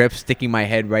getting grips, sticking my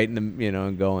head right in the,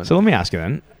 and going. So let me ask you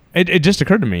then. It just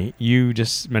occurred to me. You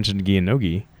just mentioned gi and no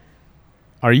gi.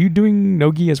 Are you doing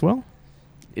no gi as well?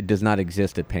 It does not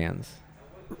exist at Pans.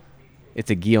 It's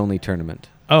a gi only tournament.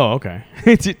 Oh, okay.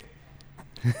 This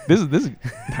is.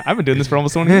 I've been doing this for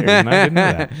almost 20 years, and I didn't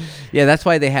know that. Yeah, that's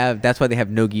why they have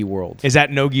no gi worlds. Is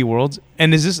that no gi worlds?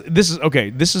 And is this is okay?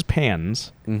 This is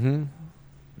Pans. Mm-hmm.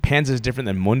 Pans is different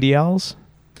than Mundials.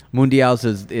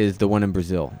 Mundials is the one in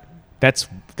Brazil. That's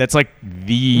like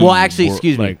the. Well, actually,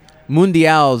 excuse me.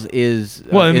 Mundials is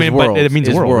but it means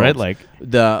world, world, right? Like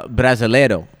the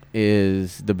Brasileiro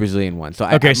is the Brazilian one. So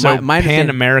my Pan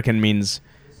American means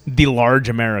the large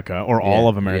America or all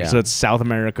of America. Yeah. So it's South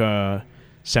America,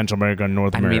 Central America,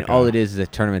 North America. I mean, all it is a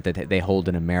tournament that they hold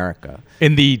in America.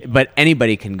 But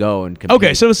anybody can go and compete.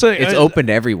 Okay, so it's open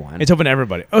to everyone. It's open to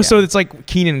everybody. Oh, yeah. So it's like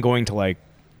Keenan going to like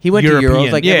He went to European.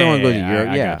 Euros, like everyone goes to Europe.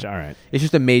 I Yeah, gotcha. All right. it's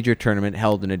just a major tournament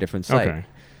held in a different site. Okay.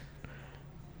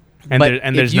 And But there,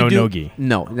 and if there's you no do- nogi.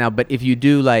 No. Now, but if you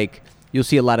do like, you'll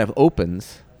see a lot of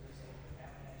opens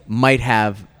might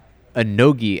have a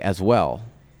nogi as well.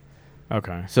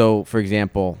 Okay. So, for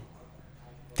example,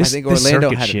 This, I think this Orlando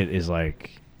circuit had shit is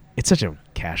like, it's such a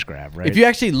cash grab, right? if you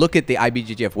actually look at the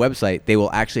IBJJF website, they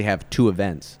will actually have two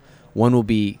events. One will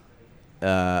be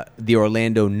the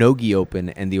Orlando Nogi Open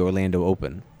and the Orlando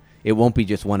Open. It won't be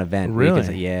just one event. where you can Really?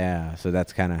 say- yeah. So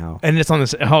that's kind of how. And it's on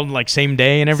this like same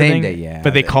day and everything. Day, yeah.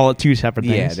 But they call it two separate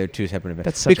things. Yeah, they're two separate events.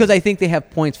 That's such because a- I think they have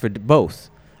points for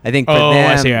both. I think for Oh, I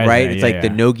them, see, right? It's yeah, like the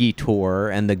yeah. Nogi Tour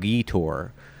and the Gi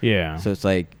Tour. Yeah. So it's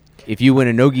like if you win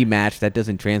a Nogi match, that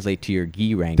doesn't translate to your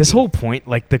Gi ranking. This whole point,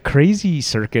 like the crazy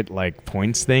circuit, like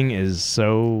points thing, is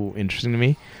so interesting to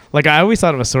me. Like I always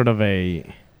thought it was sort of a,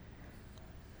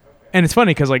 and it's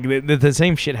funny because like the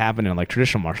same shit happened in like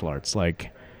traditional martial arts,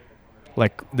 like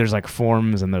there's like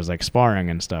forms and there's like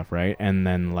sparring and stuff, right? And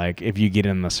then like if you get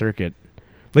in the circuit,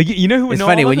 like you know who would It's know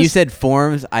funny all when of you this? said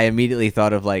forms, I immediately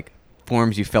thought of like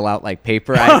forms you fill out like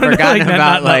paper. I'd No, forgotten like, not-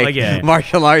 about not like, yeah.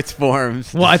 martial arts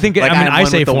forms. Well, I think Like, I mean have I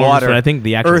one say with the forms, water, but I think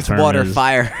the actual earth, term water, is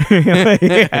fire,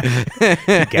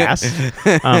 gas,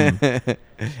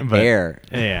 but air,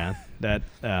 yeah, that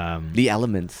the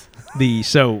elements.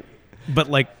 but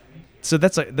like, so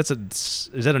is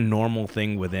that a normal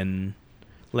thing within,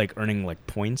 like earning like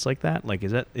points like that? Like,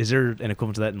 is there an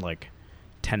equivalent to that in like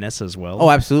tennis as well? Oh,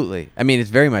 absolutely. I mean, it's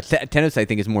very much tennis. I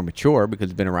think is more mature because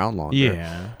it's been around longer.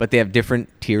 Yeah. But they have different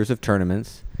tiers of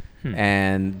tournaments,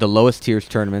 and the lowest tiers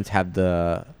tournaments have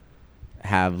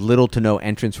little to no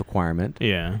entrance requirement.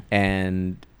 Yeah.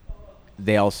 And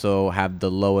they also have the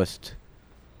lowest,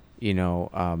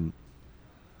 you'll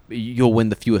win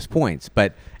the fewest points.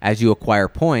 But as you acquire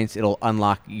points, it'll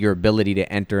unlock your ability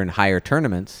to enter in higher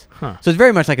tournaments. Huh. So it's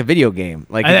very much like a video game.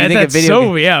 Like if you think that's of video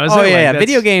so- yeah, I was oh saying, yeah, like, yeah. that's-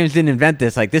 Video games didn't invent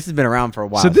this. Like this has been around for a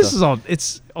while. So this is all.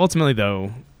 It's ultimately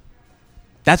though.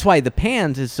 That's why the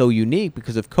Pans is so unique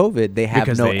because of COVID. They have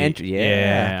Because no they- entry.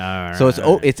 yeah, So it's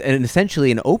alright. it's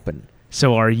essentially an open.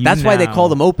 So are you? That's why they call now-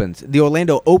 them opens. The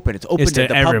Orlando Open. It's open It's to to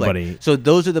the everybody. public. So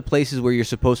those are the places where you're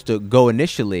supposed to go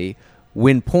initially,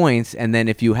 win points, and then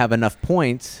if you have enough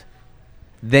points,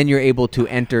 then you're able to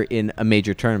enter in a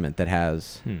major tournament that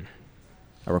has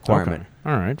a requirement.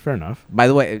 Okay. All right, fair enough. By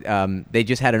the way, they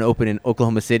just had an open in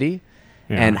Oklahoma City,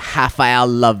 Yeah. and Rafael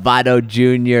Lovato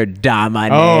Jr.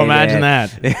 dominated. Oh, imagine that.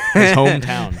 His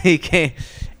hometown. He came,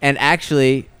 and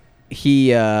actually, he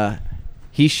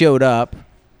showed up.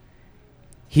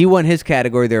 He won his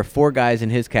category. There are 4 guys in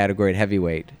his category at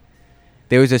heavyweight.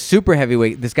 There was a super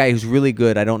heavyweight. This guy who's really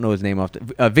good. I don't know his name off.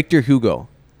 Victor Hugo.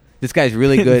 This guy's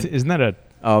really good. Isn't that a?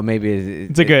 Oh, maybe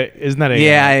It's like a. Isn't that a?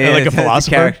 yeah, like a it's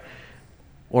philosopher.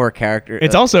 or a character.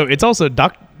 It's also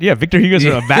Victor Hugo's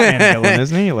a Batman villain,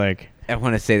 isn't he? Like, I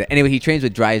want to say that. Anyway, he trains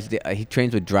with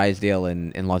Drysdale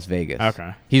in Las Vegas.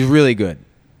 Okay. He's really good,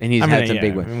 and he's I mean, had some yeah,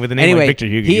 big I ones. mean, with a name like Anyway, Victor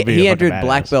Hugo, you'd be he a fucking entered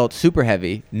black badass. belt super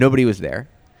heavy. Nobody was there,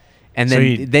 and So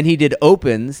then he did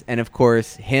opens, and of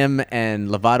course him and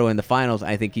Lovato in the finals.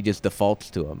 I think he just defaults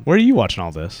to him. where are you watching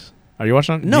all this? Are you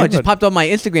watching? No, it just popped on my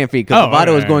Instagram feed because Oh, Lovato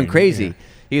was alright, going crazy. yeah.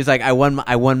 He was like, I won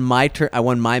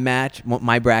my match,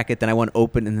 my bracket, then I won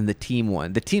open, and then the team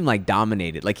won. The team like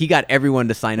dominated. Like he got everyone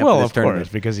to sign up Well, for this of tournament.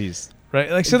 course, because he's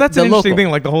right. Like, so that's The an interesting local.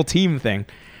 thing. Like the whole team thing.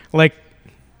 Like,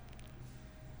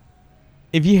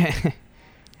 if you,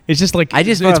 it's just like I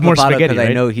just it's brought more up Lovato spaghetti, because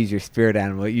right? I know he's your spirit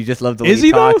animal. You just love the way Is he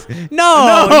he, though? talks. No,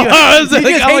 No, you, I was you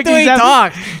like, just I hate like the way he he's happy.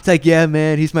 talks. It's like, yeah,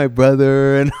 man, he's my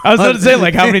brother. And I was about to say,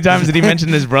 like, how many times did he mention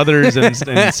his brothers and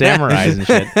samurais and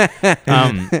shit?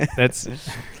 That's.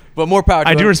 but more power. To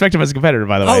I do him. respect him as a competitor,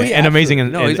 by the way. Oh, yeah, an amazing,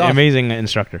 absolutely. No, he's awesome. amazing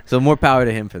instructor. So more power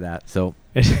to him for that. So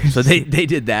they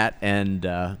did that, and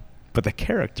But the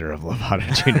character of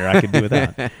Lovato Jr. I could do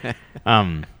without.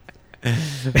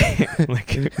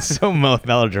 Like it's so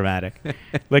melodramatic.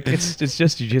 Like it's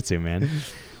just jiu-jitsu, man.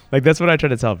 Like that's what I try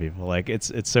to tell people. Like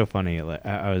it's so funny. Like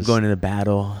I was going into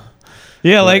battle.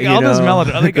 yeah, like you all those know,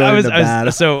 melodramatic. Like going I was to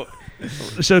battle.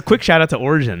 so quick shout out to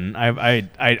Origin.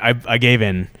 I gave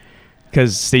in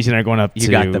because Stacey and I are going up You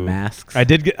to got the masks. I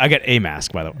got a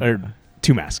mask by the way, or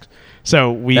 2 masks.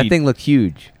 So we That thing looked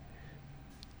huge.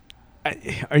 what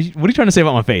are you trying to say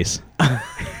about my face? What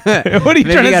are you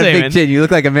Maybe trying you to got say, a big man? chin. You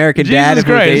look like American Dad Jesus if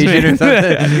he was Christ, Asian or man.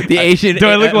 something. The Asian. Do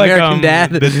I look like American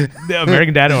Dad? the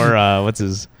American Dad or what's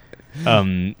his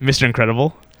Mr.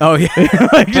 Incredible? Oh yeah.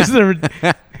 Like just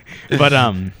but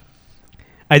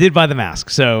I did buy the mask.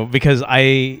 So because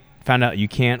I found out you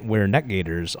can't wear neck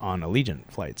gaiters on Allegiant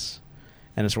flights,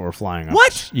 and it's what we're flying on.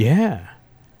 What? Yeah.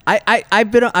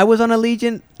 I was on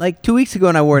Allegiant like 2 weeks ago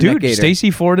and I wore a Dude, neck gaiter.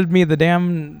 Stacy forwarded me the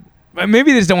damn.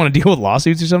 Maybe they just don't want to deal with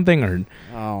lawsuits or something,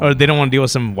 or they don't want to deal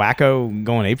with some wacko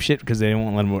going ape shit because they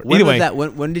won't let them. When Either was way, that?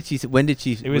 When did she? When did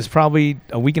she? it was probably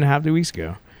a week and a half, 2 weeks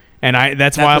ago, and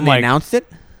that's why when I'm they like, announced it.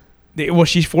 well,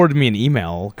 she forwarded me an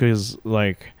email because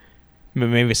like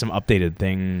maybe some updated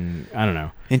thing. I don't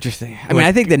know. Interesting. I mean,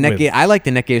 I think the neck gaiter. I like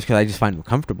the neck gaiters because I just find them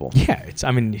comfortable. Yeah, it's.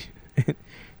 I mean,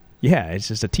 yeah, it's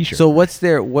just a T-shirt. So what's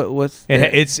their what's?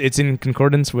 It's in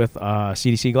concordance with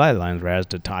CDC guidelines, where it has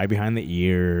to tie behind the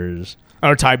ears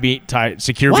or tie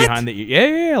secure What? behind the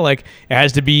yeah. Like it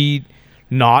has to be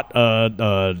not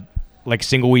like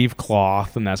single weave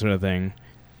cloth and that sort of thing.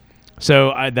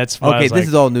 So that's why Okay, this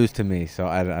is all news to me, so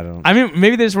I don't. I mean,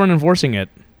 maybe they just weren't enforcing it.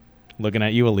 Looking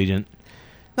at you, Allegiant.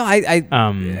 No,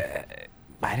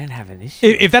 I didn't have an issue.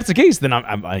 If that's the case, then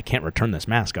I can't return this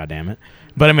mask. God damn it!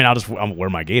 But I mean, I'll wear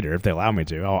my gaiter if they allow me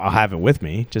to. I'll have it with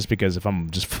me just because if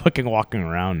I'm just fucking walking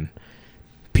around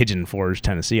Pigeon Forge,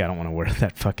 Tennessee, I don't want to wear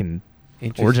that fucking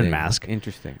Origin mask.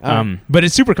 Interesting. But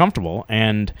it's super comfortable,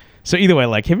 and so either way,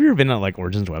 like, have you ever been to like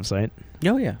Origin's website?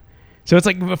 Oh yeah. So it's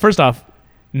like, first off,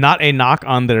 not a knock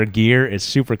on their gear. It's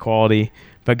super quality,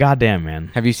 but goddamn, man,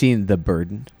 Have you seen The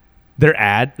Burden? their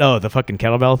ad, the fucking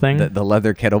kettlebell thing The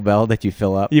leather kettlebell that you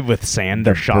fill up? with sand. The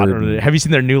They're shot. Burden. Have you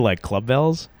seen their new like club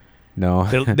bells? No.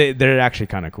 They're actually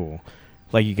kind of cool.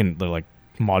 Like they're like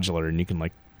modular and you can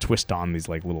like twist on these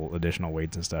like little additional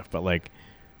weights and stuff. But like,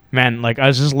 man, like I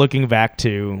was just looking back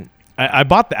to, I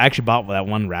actually bought that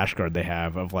one rash guard they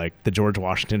have of like the George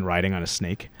Washington riding on a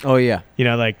snake. Oh yeah. You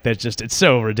know, like that's just, it's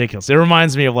so ridiculous. It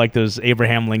reminds me of like those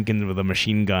Abraham Lincoln with a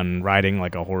machine gun riding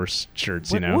like a horse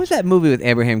shirts, you know. What was that movie with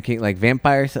Abraham King, like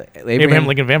vampires? Abraham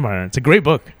Lincoln Vampire. It's a great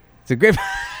book. It's a great.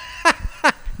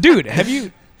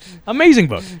 Dude, amazing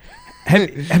book.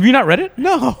 Have you not read it?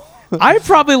 No. I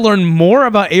probably learned more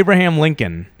about Abraham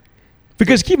Lincoln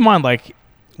because keep in mind, like,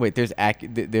 Wait, there's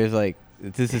like,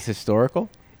 this is historical.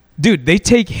 dude, they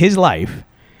take his life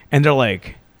and they're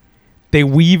like, they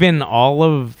weave in all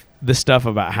of the stuff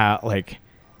about how, like,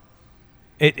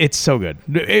 it's so good.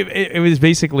 It was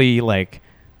basically like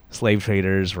slave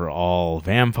traders were all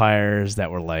vampires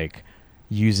that were like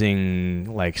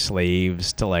using like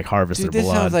slaves to like harvest Dude, their this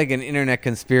blood. sounds like an internet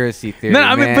conspiracy theory. No,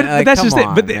 I mean, man. but Like, that's come just it.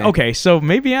 on, But man. okay, so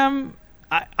maybe I'm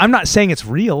not saying it's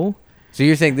real. So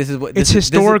you're saying this is what It's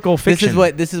historical fiction. This is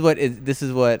what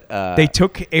They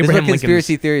took this is Abraham what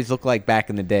conspiracy Lincoln's. theories look like back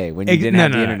in the day when you didn't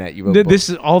have the internet. You wrote This books.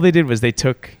 is all they did was they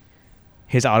took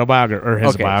his autobiography or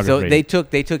his Okay, biography. so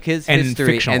they took his and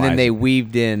history and then fictionalized they it.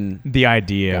 weaved in. the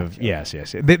idea of Gotcha.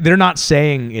 yes. They're not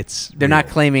saying it's. They're not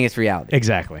real. claiming it's reality.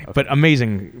 Exactly, but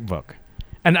amazing book.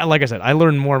 And like I said, I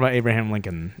learned more about Abraham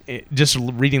Lincoln just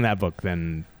reading that book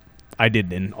than I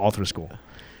did in all through school.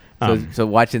 So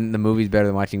watching the movie's better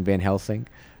than watching Van Helsing.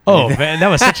 Oh man, that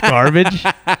was such garbage.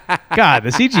 God,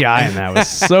 the CGI in that was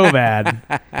so bad.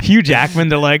 Hugh Jackman,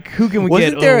 they're like, who can we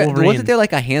get? Wolverine. Wasn't there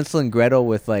like a Hansel and Gretel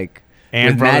with like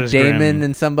And with Matt Brothers Damon Grimm.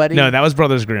 and somebody? No, that was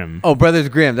Brothers Grimm. Oh, Brothers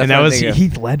Grimm. That's and that what I'm was thinking of.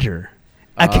 Heath Ledger.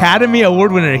 Academy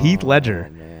Award winner Heath Ledger.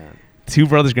 Oh, man. Two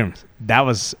Brothers Grimm. That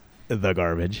was the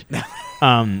garbage.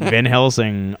 Van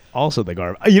Helsing, also the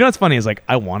garbage. You know what's funny is like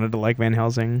I wanted to like Van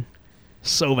Helsing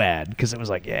so bad because it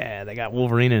was like, yeah, they got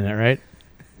Wolverine in it, right?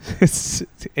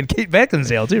 And Kate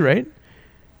Beckinsale too, right?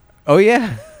 Oh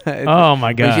yeah. Oh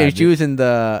my god, She was in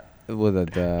the. she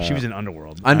was in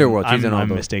Underworld. Underworld. She was in I'm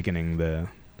Underworld. mistaking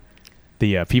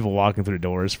the people walking through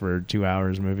doors for 2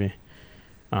 hours movie.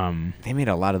 They made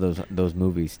a lot of those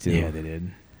movies too. Yeah, they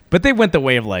did. But they went the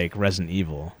way of like Resident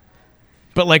Evil.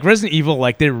 But like Resident Evil,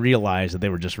 like they realized that they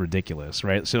were just ridiculous,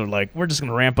 right? So like we're just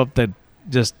gonna ramp up the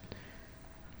just.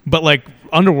 But like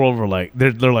Underworld were like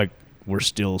they're like we're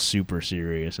still super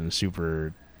serious and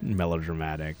super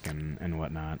melodramatic and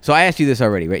whatnot. So I asked you this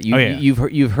already, right? Yeah.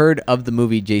 You've heard of the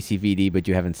movie JCVD, but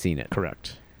you haven't seen it.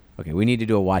 Correct. Okay, we need to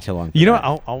do a watch along. You know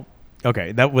what? I'll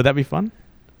okay. Would that be fun?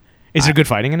 Is there good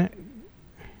fighting in it?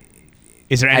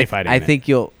 Is there any fighting? I in think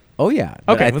you'll. Oh yeah.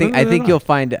 Okay, I well, think then- then you'll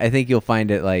find. I think you'll find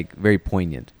it like very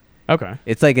poignant. it? Okay.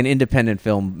 It's like an independent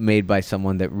film made by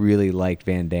someone that really liked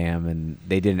Van Damme, and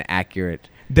they did an accurate.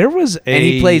 There was And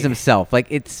he plays himself. Like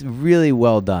it's really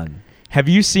well done. Have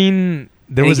you seen?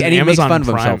 There And was he- an and he makes Amazon fun of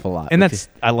Prime, himself a lot, and which that's is-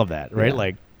 I love that, right?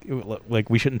 Yeah. Like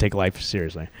we shouldn't take life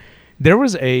seriously. There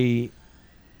was a,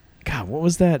 God, what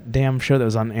was that damn show that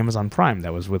was on Amazon Prime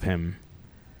that was with him?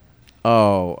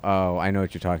 Oh, I know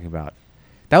what you're talking about.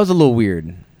 That was a little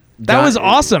weird. That was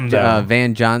awesome, though. Jean-Claude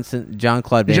Van Johnson.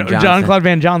 Jean-Claude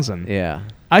Van Johnson. Yeah.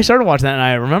 I started watching that and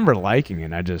I remember liking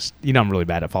it. I just, I'm really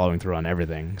bad at following through on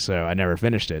everything, so I never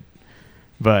finished it.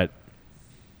 But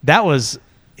that was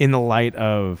in the light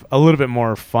of a little bit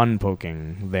more fun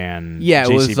poking than Yeah,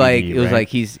 it was JCVD,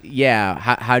 like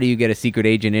right? how do you get a secret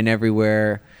agent in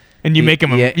everywhere? And you make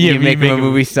him you make him a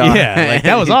movie star. Yeah, like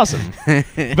that was awesome.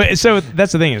 But so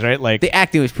that's the thing is, right? Like the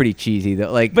acting was pretty cheesy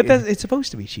though. Like, but it's supposed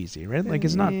to be cheesy, right? Like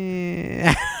it's not.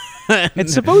 Yeah.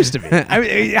 It's supposed to be. I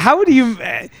mean, how do you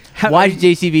watch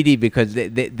JCVD because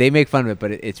they make fun of it, but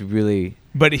it's really.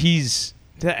 But he's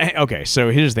okay.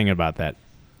 So here's the thing about that.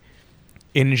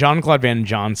 In Jean-Claude Van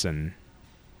Johnson,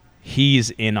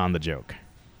 he's in on the joke.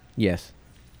 Yes.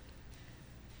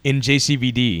 In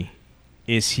JCVD,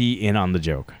 is he in on the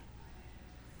joke?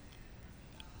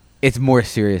 It's more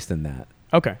serious than that.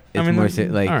 Okay, It's more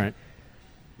like. all right.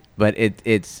 But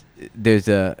it's there's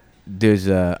a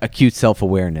acute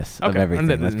self-awareness of everything.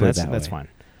 Let's put it that way. That's fine.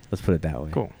 Let's put it that way.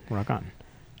 Cool. Rock on.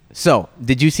 So,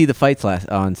 did you see the fights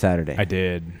on Saturday? I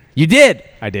did. You did?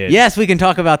 I did. Yes, we can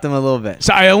talk about them a little bit.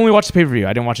 So I only watched the pay-per-view.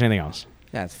 I didn't watch anything else.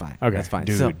 That's fine. Okay. That's fine.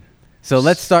 Dude. So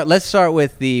let's start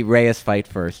with the Reyes fight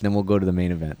first, then we'll go to the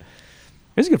main event.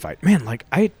 It was a good fight. Man,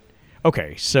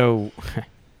 okay, so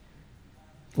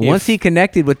Once he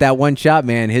connected with that one shot,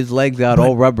 man, his legs got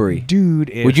all rubbery.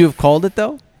 Dude, would you have called it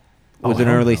though? Was it an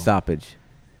hell early no. stoppage?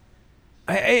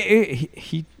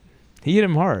 He hit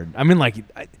him hard. I mean,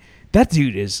 that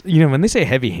dude is, when they say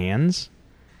heavy hands,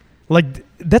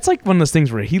 that's like one of those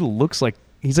things where he looks like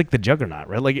he's like the Juggernaut,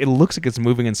 right? Like it looks like it's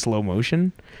moving in slow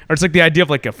motion, or it's like the idea of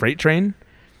like a freight train,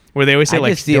 where they always say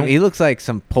he looks like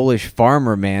some Polish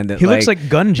farmer, man. That he looks like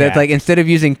Gunjack. That's like instead of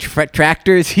using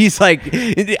tractors, he's like,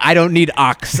 I don't need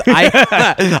ox.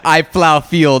 I plow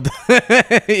field.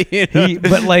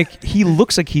 But like he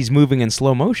looks like he's moving in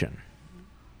slow motion,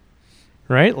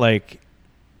 right? Like.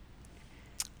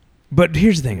 But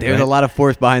here's the thing. There's a lot of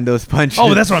force behind those punches.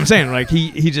 Oh, that's what I'm saying. Like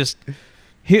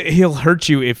he'll hurt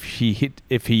you if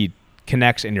he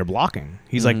connects and you're blocking.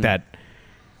 He's like that.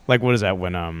 Like what is that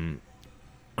when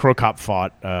Crow Cop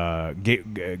fought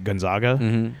Gonzaga?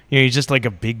 Mm-hmm. He's just like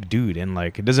a big dude, and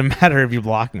like it doesn't matter if you're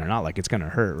blocking or not. Like it's gonna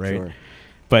hurt, right? Sure.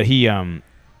 But I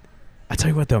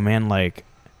tell you what though, man. Like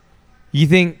you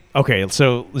think okay?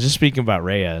 So just speaking about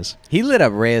Reyes, he lit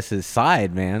up Reyes'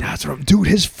 side, man. that's what, dude.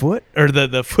 His foot or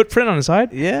the footprint on his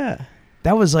side. Yeah.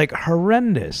 That was like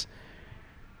horrendous.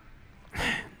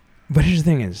 But here's the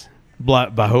thing: is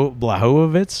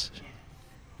Blachowicz,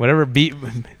 whatever beat.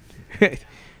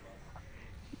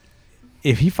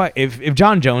 If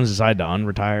John Jones decided to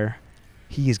unretire,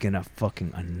 he is gonna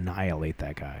fucking annihilate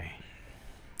that guy.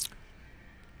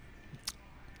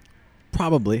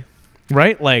 Probably.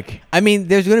 Right? Like, I mean,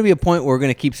 there's going to be a point where we're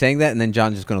going to keep saying that, and then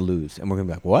John's just going to lose, and we're going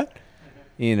to be like, "What?"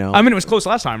 I mean, it was close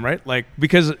last time, right? Like,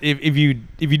 because if you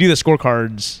do the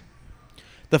scorecards,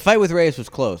 the fight with Reyes was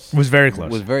close. Was very close.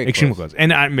 Was very extremely close.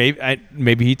 And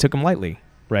maybe he took him lightly,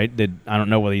 right? I don't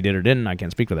know whether he did or didn't. I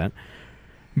can't speak for that.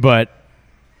 But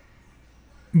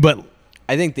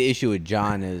I think the issue with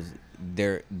John is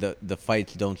the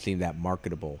fights don't seem that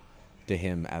marketable to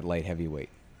him at light heavyweight.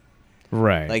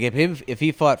 Right. Like if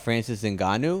he fought Francis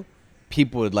Ngannou,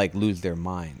 people would like lose their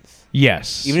minds.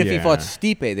 Yes. Even if he fought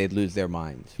Stipe, they'd lose their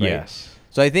minds. Right? Yes.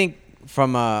 So I think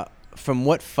from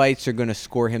what fights are going to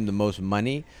score him the most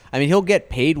money, I mean he'll get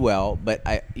paid well, but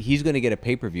he's going to get a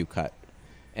pay-per-view cut,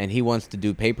 and he wants to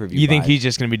do pay-per-view. You think he's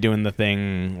just going to be doing the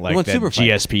thing like that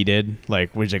GSP did,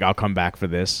 like where he's like, I'll come back for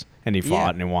this, and he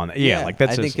fought and he won. Yeah, like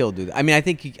that's. I think he'll do that. I mean, I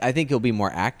think he'll be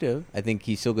more active. I think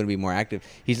he's still going to be more active.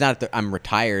 He's not. I'm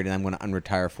retired and I'm going to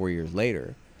unretire 4 years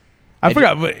later. I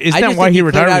forgot. But isn't that why he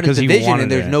retired? Because he wanted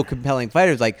and there's it. no compelling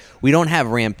fighters. Like we don't have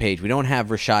Rampage. We don't have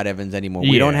Rashad Evans anymore.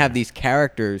 We don't have these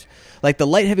characters. Like the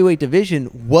light heavyweight division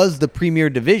was the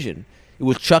premier division. It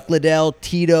was Chuck Liddell,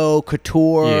 Tito,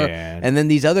 Couture, and then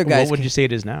these other guys. What would you say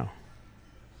it is now?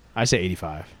 I say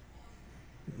 85.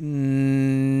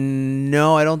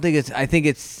 No, I don't think it's. I think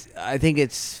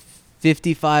it's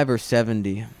 55 or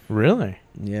 70. Really?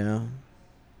 Yeah.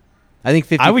 I think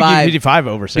 55. I would give 55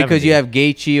 over 70 because you have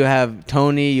Gaethje, you have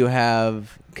Tony, you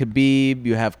have Khabib,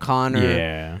 you have Conor.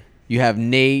 Yeah. You have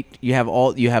Nate. You have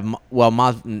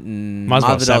Masvidal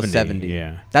 70.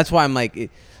 Yeah. That's why I'm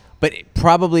like, but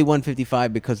probably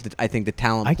 155 because I think the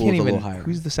talent pool is a little higher.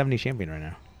 Who's the 70 champion right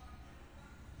now?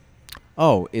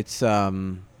 Oh, it's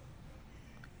Usman.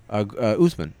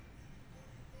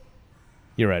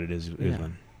 You're right. It is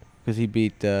Usman because he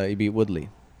beat Woodley.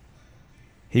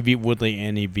 He beat Woodley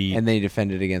and then he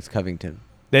defended against Covington.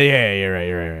 Yeah, you're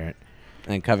right.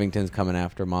 And Covington's coming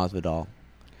after Masvidal.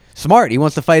 Smart. He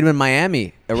wants to fight him in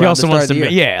Miami. He also wants to,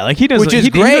 like he does, which is he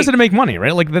great. does it to make money,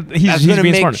 right? Like he's going to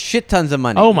being make smart. shit tons of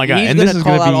money. Oh my god! He's and going this to is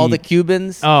call going to out be all the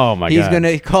Cubans. Oh my god! He's going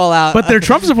to call out, but they're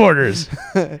Trump supporters,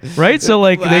 right? So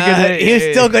like they're gonna. He's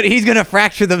still good. He's going to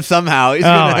fracture them somehow. He's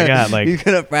my god! Like he's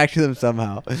going to fracture them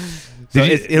somehow. So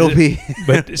it'll be.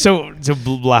 But so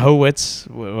Blachowicz,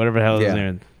 whatever the hell his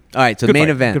name. All right. So good main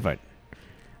fight, event. Good fight.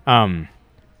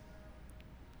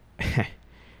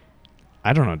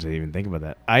 I don't know what to even think about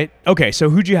that. Okay, so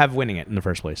who'd you have winning it in the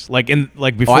first place? Like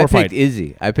before I fight.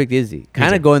 picked Izzy.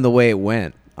 Kind of going the way it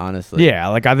went, honestly. Yeah,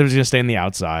 like I thought he was gonna stay on the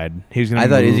outside. He was gonna. I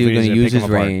thought move, Izzy was going to use his pick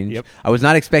him apart. range. Yep. I was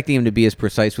not expecting him to be as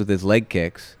precise with his leg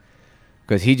kicks,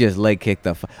 because he just leg kicked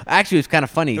the. Actually, it was kind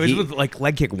of funny. It was with like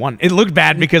leg kick one. It looked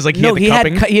bad because like he had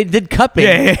the cupping. He did cupping.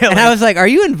 Yeah, and I was like, "Are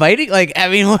you inviting? Like, I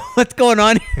mean, what's going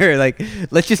on here? Like,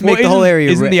 let's just make the whole area."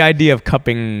 Isn't the idea of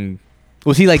cupping?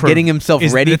 Was he like getting himself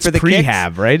ready for the prehab,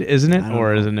 kicks? right? Isn't it,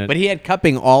 or isn't it? But he had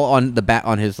cupping all on the back,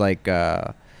 on his like,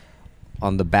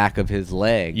 on the back of his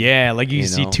leg. Yeah, like you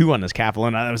see two on his calf,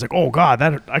 and I was like, "Oh God,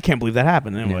 I can't believe that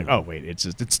happened." And I'm like, "Oh wait,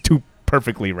 it's too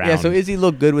perfectly round." Yeah, so Izzy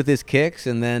looked good with his kicks,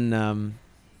 and then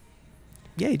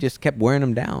he just kept wearing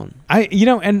him down. He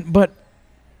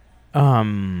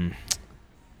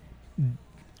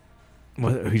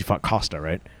fought Costa,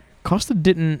 right? Costa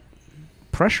didn't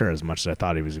pressure as much as I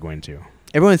thought he was going to.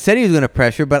 Everyone said he was going to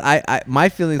pressure, but my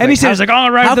feelings. And he says like, "Oh,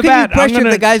 right how off the can bat, you pressure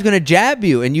if the guy's going to jab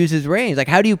you and use his range? Like,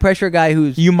 how do you pressure a guy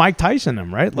who's you Mike Tyson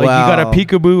him, right? Like you got to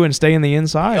peekaboo and stay in the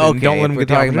inside. Okay, and don't let him get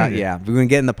the opportunity. we're going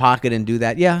to get in the pocket and do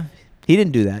that. Yeah, he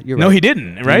didn't do that. You're right. No, he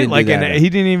didn't. Right? He didn't he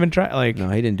didn't even try. Like, no,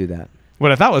 he didn't do that.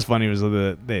 What I thought was funny was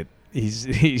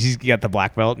he's got the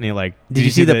black belt and he like. Did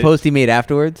you see the post he made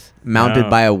afterwards? Mounted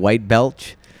by a white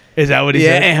belch. Is that what he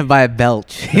said? Yeah, by a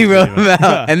belch. He wrote him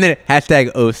out. And then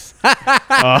 #OS.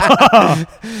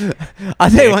 I'll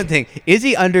tell you one thing.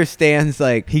 Izzy understands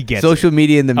like he gets social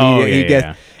media and the media. Oh, yeah, he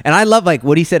gets, and I love like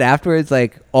what he said afterwards,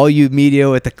 like all you media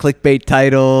with the clickbait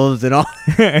titles and all.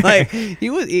 Like he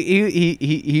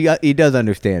does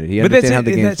understand it. He understands how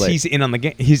the game's played. He's in on the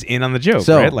game. He's in on the joke,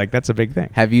 So, right? Like that's a big thing.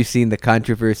 Have you seen the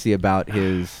controversy about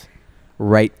his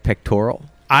right pectoral?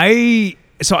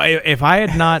 If I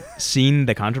had not seen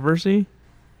the controversy,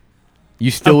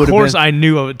 you still would have been. Of course, I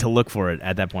knew to look for it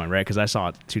at that point, right? Because I saw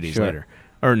it 2 days later.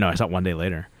 Or no, I saw it 1 day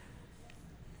later.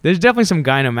 There's definitely some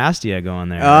gynomastia going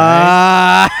there.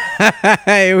 Right?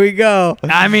 Here we go.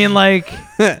 I mean, like...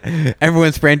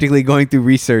 Everyone's frantically going through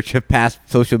research of past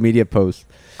social media posts.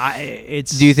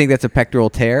 Do you think that's a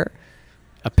pectoral tear?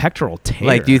 A pectoral tear?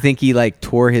 Like, do you think he, like,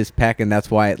 tore his pec and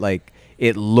that's why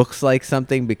it looks like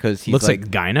something because he's looks like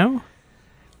gyno?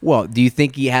 Well, do you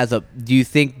think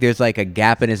there's like a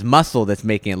gap in his muscle that's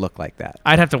making it look like that?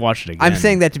 I'd have to watch it again. I'm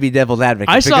saying that to be devil's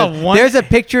advocate. I saw one. There's a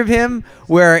picture of him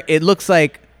where it looks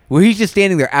like where he's just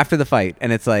standing there after the fight,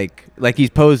 and it's like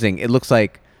he's posing. It looks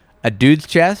like a dude's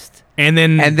chest, and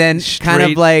then kind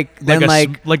of like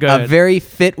a very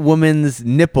fit woman's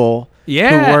nipple.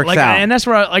 Yeah, who works out. And that's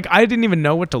where I didn't even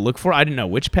know what to look for. I didn't know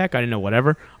which pec. I didn't know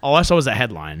whatever. All I saw was a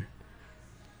headline,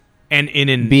 and in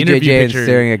an BJJ interview picture, and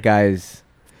staring at guys.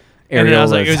 And then I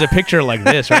was like, it was a picture like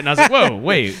this, right? And I was like, whoa,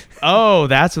 wait. Oh,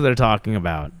 that's what they're talking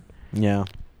about. Yeah.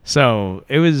 So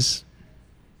it was,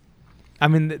 I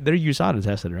mean, they're USADA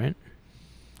tested, right?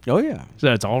 Oh, yeah.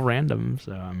 So it's all random.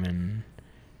 So, I mean,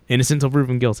 innocent until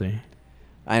proven guilty.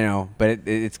 I know, but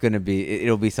it's going to be,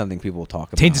 it'll be something people will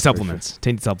talk about. Tainted supplements. Sure.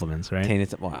 Tainted supplements,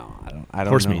 right? Wow. I don't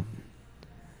Horse know. meat.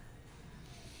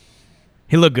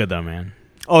 He looked good, though, man.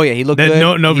 Oh, yeah. He looked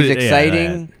good. He's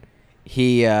exciting.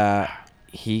 Yeah,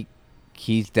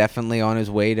 He's definitely on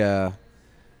his way to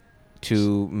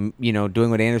doing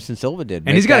what Anderson Silva did.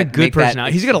 And he's got a good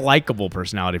personality. He's got a likable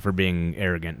personality for being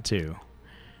arrogant too.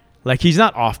 Like he's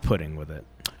not off-putting with it.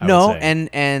 No,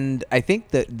 and I think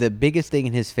the biggest thing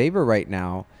in his favor right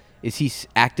now is he's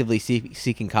actively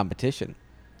seeking competition.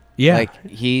 Yeah, like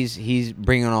he's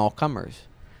bringing all comers,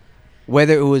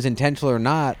 whether it was intentional or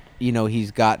not. He's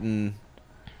gotten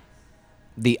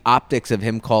the optics of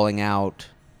him calling out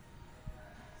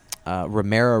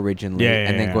Romero originally,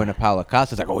 and then going to Paulo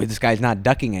Costa. It's like, oh, this guy's not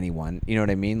ducking anyone. You know what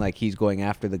I mean? Like he's going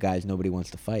after the guys nobody wants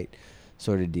to fight,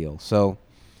 sort of deal. So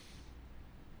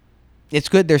it's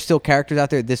good. There's still characters out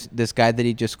there. This guy that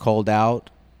he just called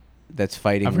out, that's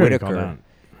fighting Whitaker.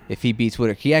 If he beats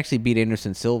Whitaker, he actually beat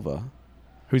Anderson Silva.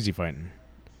 Who's he fighting?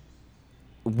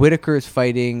 Whitaker is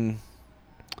fighting.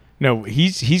 No,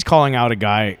 he's calling out a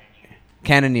guy.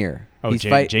 Cannonier. Oh,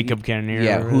 Jacob Cannonier.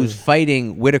 Yeah, who's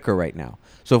fighting Whitaker right now.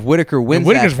 So if Whitaker wins,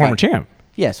 Whitaker's former champ.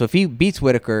 Yeah, so if he beats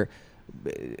Whitaker,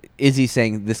 Izzy's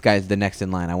saying this guy's the next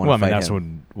in line. I want to fight him.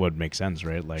 That's what makes sense,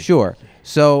 right? Like sure.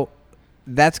 So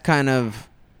that's kind of,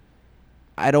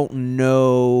 I don't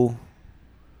know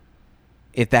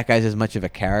if that guy's as much of a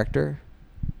character.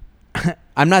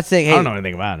 I'm not saying, hey, I don't know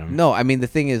anything about him. No, I mean, the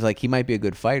thing is, like, he might be a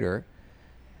good fighter.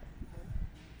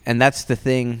 And that's the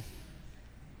thing.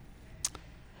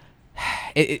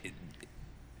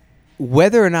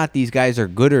 Whether or not these guys are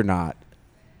good or not,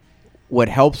 what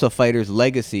helps a fighter's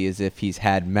legacy is if he's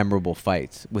had memorable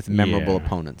fights with memorable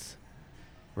opponents,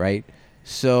 right?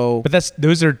 So, but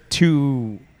those are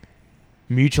two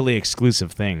mutually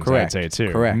exclusive things. Correct. I'd say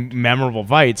too. Correct. Memorable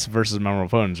fights versus memorable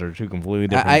opponents are two completely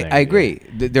different things. I agree.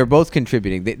 They're both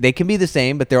contributing. They can be the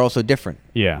same, but they're also different.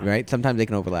 Yeah. Right. Sometimes they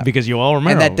can overlap. Because you all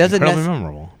remember, and that doesn't incredibly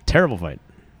memorable, terrible fight.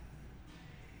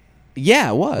 Yeah,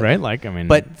 it was. Right. Like, I mean,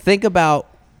 but think about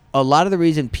a lot of the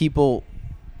reason people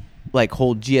like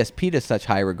hold GSP to such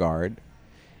high regard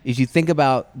is you think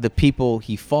about the people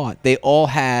he fought. They all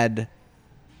had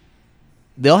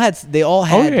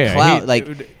clout.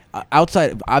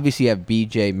 Outside, obviously, you have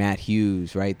BJ, Matt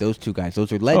Hughes, right? Those two guys,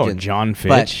 those are legends. Oh, John Fitch.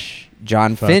 But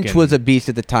John Finch was a beast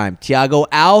at the time. Thiago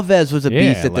Alves was a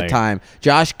beast at the time.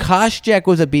 Josh Koscheck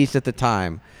was a beast at the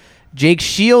time. Jake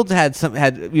Shields had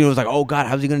was like, oh God,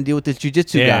 how's he going to deal with this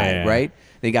jiu-jitsu guy, right?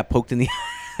 Then he got poked in the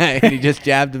eye and he just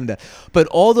jabbed him down. But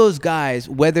all those guys,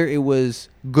 whether it was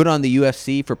good on the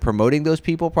UFC for promoting those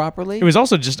people properly, it was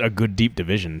also just a good deep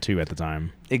division too at the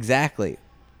time. Exactly.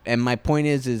 And my point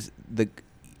is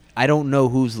I don't know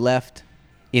who's left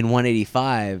in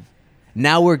 185.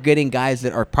 Now we're getting guys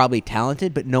that are probably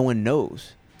talented, but no one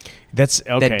knows. That's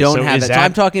okay. That don't have that. So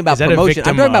I'm talking about promotion.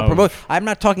 I'm talking about promotion. I'm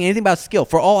not talking anything about skill.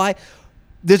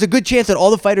 There's a good chance that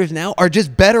all the fighters now are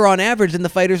just better on average than the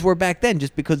fighters were back then,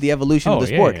 just because of the evolution of the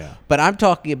sport. Yeah. But I'm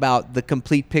talking about the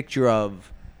complete picture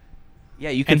of,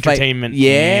 you can entertainment,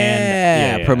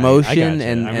 fight, promotion,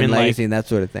 and legacy, and that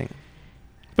sort of thing.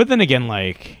 But then again,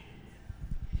 like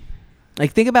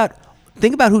think about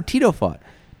who Tito fought.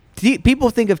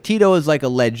 People think of Tito as like a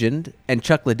legend, and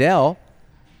Chuck Liddell,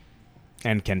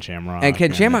 and Ken Shamrock,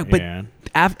 but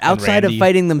outside of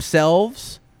fighting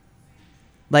themselves,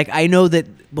 like I know that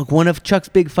one of Chuck's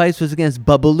big fights was against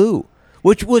Bubba Lou,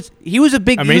 he was a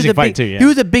big fight too. Yeah. He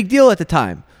was a big deal at the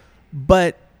time,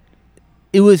 but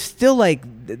it was still like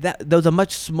that. There was a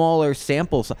much smaller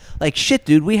sample. Like shit,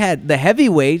 dude. We had the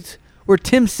heavyweights were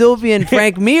Tim Sylvia and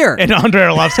Frank Mir and Andre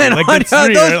Arlovsky. Like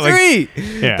those three.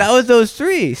 That was those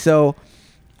three. So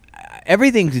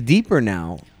everything's deeper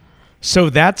now.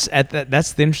 So that's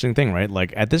the interesting thing, right?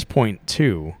 Like at this point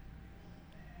too,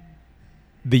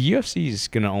 the UFC is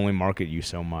going to only market you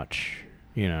so much.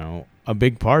 You know, a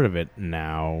big part of it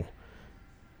now,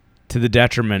 to the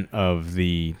detriment of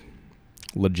the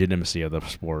legitimacy of the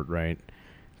sport, right?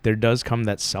 There does come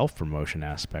that self-promotion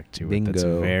aspect to it. That's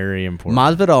very important.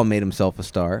 Masvidal made himself a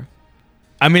star.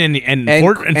 I mean, and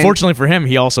fortunately for him,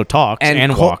 he also talks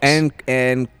and walks.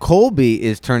 And Colby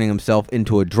is turning himself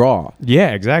into a draw. Yeah,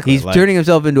 exactly. He's turning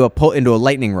himself into a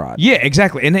lightning rod. Yeah,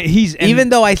 exactly. And even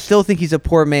though I still think he's a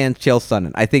poor man's Chael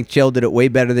Sonnen. I think Chael did it way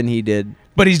better than he did.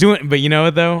 But you know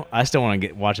what though? I still want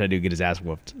to watch that dude get his ass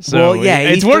whooped. So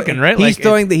it's working, right? He's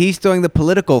throwing the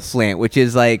political slant, which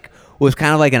is was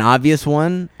kind of like an obvious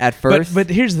one at first. But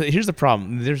here's the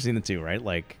problem. There's the two, right?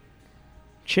 Like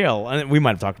Chael, and we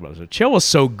might have talked about this. Chael was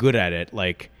so good at it,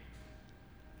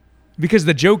 because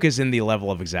the joke is in the level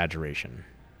of exaggeration,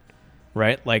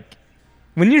 right? Like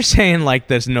when you're saying like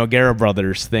this, Nogueira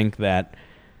brothers think that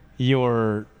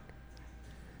the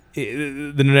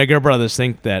Nogueira brothers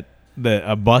think that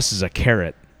a bus is a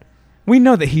carrot. We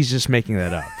know that he's just making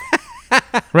that up,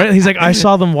 right? He's like, I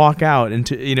saw them walk out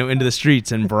into the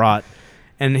streets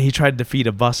and he tried to feed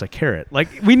a bus a carrot. Like,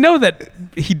 we know that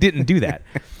he didn't do that.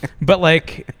 But,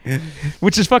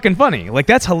 which is fucking funny. Like,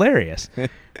 that's hilarious.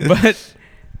 But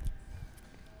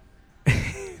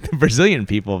the Brazilian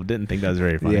people didn't think that was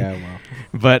very funny. Yeah,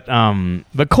 well.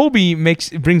 But Colby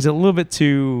brings a little bit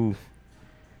too...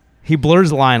 He blurs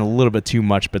the line a little bit too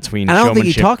much between I don't think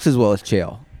he talks as well as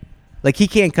Chael. Like, he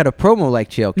can't cut a promo like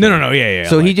Chael can. No, yeah.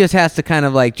 So he just has to kind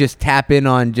of just tap in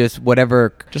on just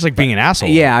whatever. Just like being an asshole.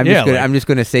 Yeah, I'm just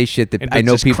gonna say shit that I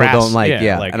know people don't like.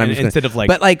 Yeah, and I'm just instead of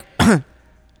but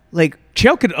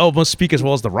Chael could almost speak as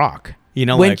well as The Rock. When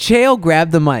Chael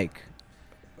grabbed the mic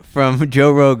from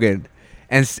Joe Rogan,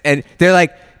 and they're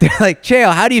like,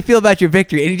 Chael, how do you feel about your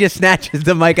victory? And he just snatches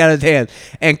the mic out of his hands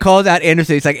and calls out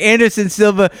Anderson. He's like, Anderson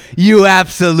Silva, you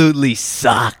absolutely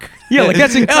suck. Yeah,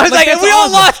 that's incredible. I was like, and we all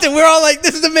lost it. We're all like,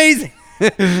 this is amazing.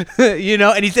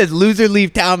 And he says, loser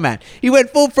leave town, man. He went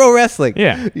full pro wrestling.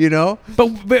 Yeah.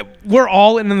 But we're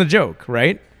all in on the joke,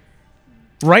 right?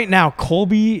 Right now,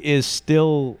 Colby is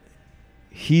still,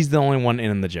 he's the only one in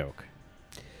on the joke.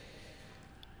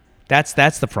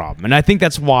 That's the problem, and I think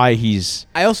that's why he's.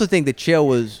 I also think that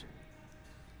Chael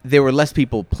there were less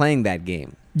people playing that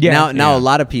game. Yeah. Now a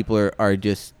lot of people are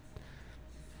just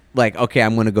like, okay,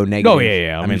 I'm going to go negative. Oh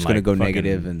yeah. I'm just going to go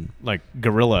negative and like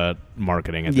guerrilla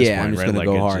marketing at this point, I'm just right? going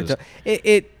to Like, go hard. So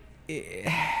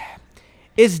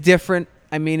it's different.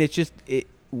 I mean, it's just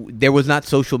there was not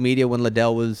social media when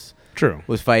Liddell was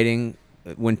fighting,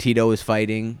 when Tito was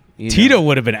fighting. Tito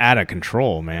would have been out of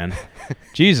control, man.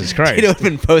 Jesus Christ. Tito would have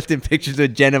been posting pictures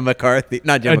of Jenna McCarthy.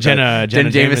 Not Jenna Jenna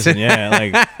Jameson. Yeah,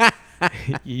 like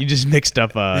you just mixed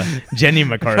up Jenny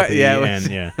McCarthy.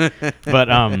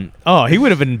 But he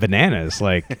would have been bananas.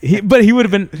 Like he would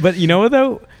have been. But you know what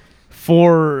though?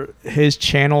 For his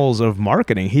channels of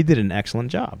marketing, he did an excellent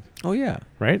job. Oh yeah.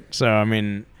 Right. So I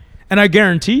mean, and I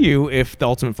guarantee you, if the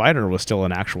Ultimate Fighter was still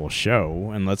an actual show,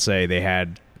 and let's say they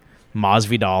had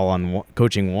Masvidal on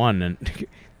coaching one, and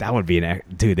that would be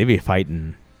dude. They'd be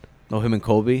fighting. Oh, him and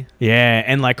Colby. Yeah,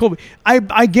 and like Colby,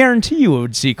 I guarantee you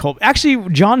would see Colby. Actually,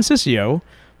 John Sissio,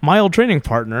 my old training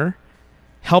partner,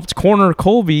 helped corner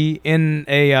Colby in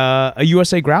a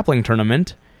USA grappling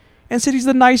tournament, and said he's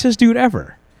the nicest dude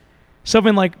ever.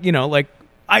 Something like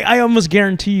I almost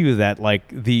guarantee you that like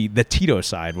the Tito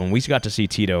side, when we got to see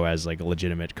Tito as like a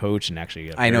legitimate coach and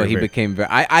actually he became very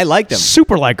I liked him.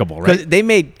 Super likable, right? Because they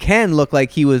made Ken look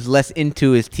like he was less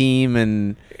into his team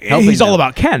and he's all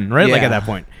about Ken, right? Yeah. Like at that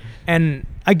point. And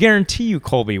I guarantee you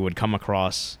Colby would come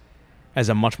across as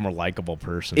a much more likable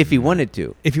person. If he wanted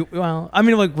to. I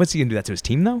mean, like, what's he going to do that to his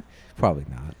team though? Probably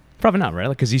not. Probably not, right?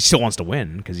 Because he still wants to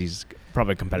win because he's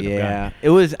probably a competitive guy. Yeah, it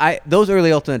was. Those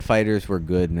early Ultimate Fighters were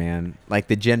good, man. Like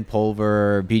the Jen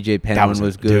Pulver, BJ Penn one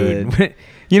was good. Dude.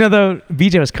 You know, though,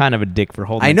 BJ was kind of a dick for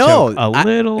holding. I know a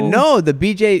little. No, the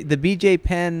BJ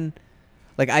Penn.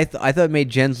 Like I thought it made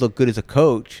Jens look good as a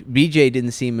coach. BJ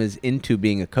didn't seem as into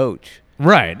being a coach.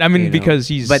 Right. I mean, because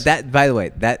he's. But that, by the way,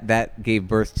 that gave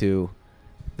birth to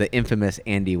the infamous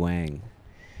Andy Wang.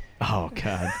 Oh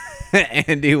God.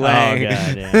 Andy Wang. Oh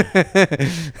God,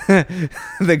 yeah.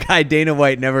 The guy Dana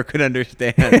White never could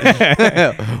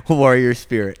understand. Warrior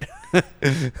spirit. I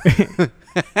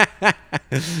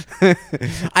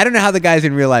don't know how the guy's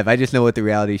in real life. I just know what the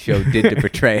reality show did to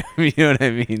portray him. You know what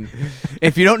I mean?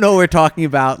 If you don't know what we're talking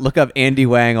about, look up Andy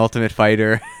Wang Ultimate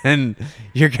Fighter, and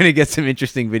you're gonna get some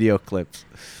interesting video clips.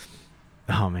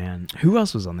 Oh man, who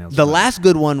else was on the? The last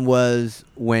good one was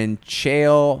when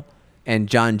Chael and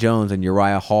John Jones and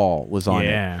Uriah Hall was on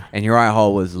it, and Uriah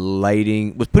Hall was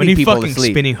putting people to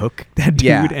sleep. Spinning hook that dude.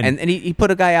 Yeah, and he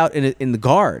put a guy out in the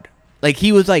guard. Like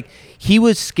he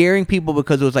was scaring people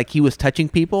because it was like he was touching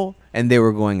people and they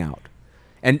were going out.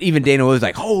 And even Dana was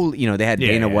like, "Oh, they had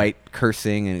Dana White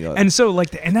cursing and so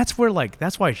and that's where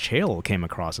that's why Chael came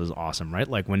across as awesome, right?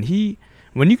 Like when you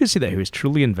could see that he was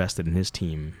truly invested in his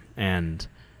team and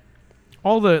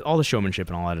all the showmanship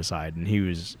and all that aside, and he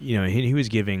was he was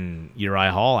giving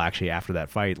Uriah Hall actually after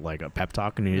that fight like a pep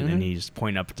talk, and he's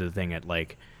pointing up to the thing at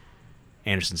like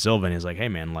Anderson Silva, and he's like, "Hey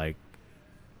man, like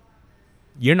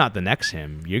you're not the next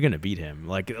him. You're gonna beat him."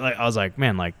 Like I was like,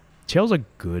 man, like Chael's a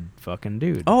good fucking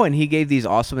dude. Oh, and he gave these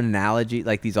awesome analogies,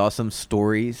 like these awesome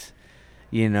stories.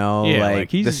 Like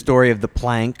the story of the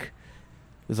plank.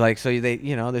 It was like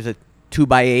there's a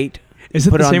 2x8. Is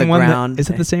it put the same on the one? ground. Is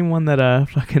it the same one that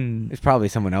fucking? It's probably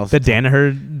someone else. That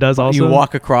Danaher does also. You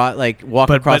walk across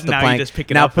across the now plank. You just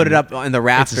pick it now up put it up on the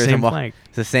rafters. It's the same plank.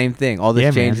 It's the same thing. All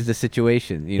this changes the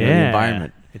situation. The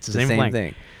environment. It's the same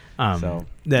thing. So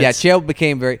Chael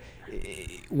became very.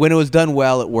 When it was done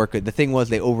well, it worked. The thing was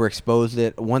they overexposed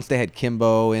it. Once they had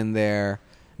Kimbo in there,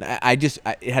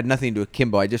 it had nothing to do with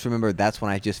Kimbo. I just remember that's when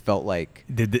I just felt like.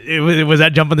 Was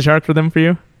that jumping the shark for them for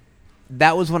you?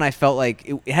 That was when I felt like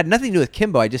it had nothing to do with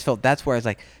Kimbo. I just felt that's where I was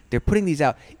like, they're putting these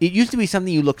out. It used to be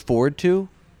something you looked forward to.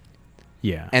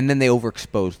 Yeah. And then they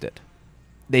overexposed it.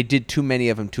 They did too many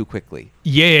of them too quickly.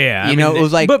 Yeah. It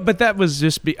was like. But that was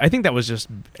just. I think that was just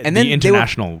the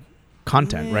international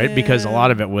content, right? Because a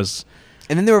lot of it was.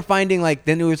 And then they were finding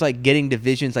then it was like getting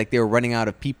divisions, like they were running out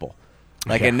of people.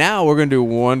 And now we're going to do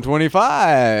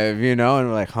 125, and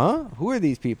we're like, huh? Who are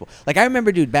these people? Like I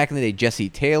remember, dude, back in the day, Jesse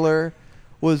Taylor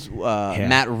was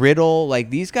Matt Riddle. Like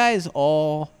these guys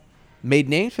all made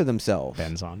names for themselves.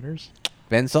 Ben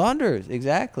Saunders,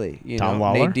 exactly. Tom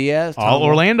Lawler, Nate Diaz, all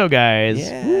Orlando guys.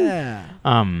 Yeah.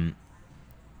 And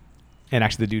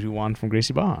actually the dude who won from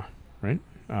Gracie Barra, right?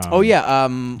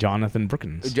 Jonathan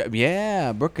Brookins.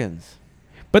 Brookins.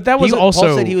 But that was also.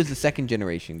 Paul said he was the second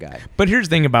generation guy. But here's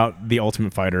the thing about the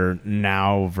Ultimate Fighter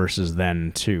now versus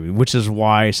then too, which is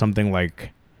why something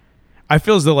like, I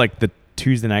feel as though like the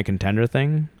Tuesday Night Contender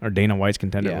thing or Dana White's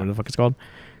Contender, whatever the fuck it's called,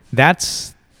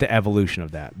 that's the evolution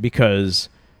of that, because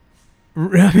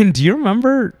I mean, do you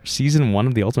remember season 1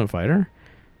 of The Ultimate Fighter?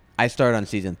 I started on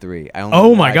season 3. I only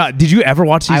Oh my watched- god! Did you ever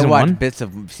watch season I watched 1? bits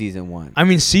of season 1. I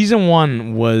mean, season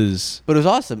 1 was. But it was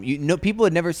awesome. You know, people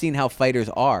had never seen how fighters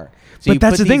are. So you But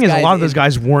that's put the thing these is, a lot of in- those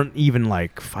guys weren't even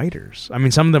like fighters. I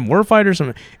mean, some of them were fighters,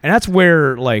 and that's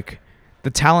where like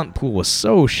the talent pool was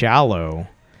so shallow.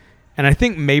 And I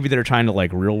think maybe they're trying to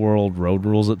like real world road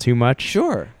rules it too much.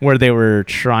 Sure. Where they were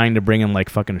trying to bring in like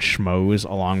fucking schmoes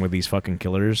along with these fucking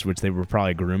killers, which they were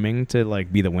probably grooming to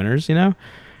like be the winners, you know?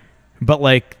 But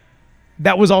like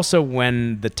that was also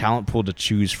when the talent pool to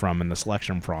choose from in the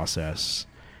selection process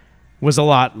was a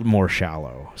lot more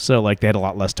shallow. So like they had a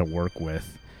lot less to work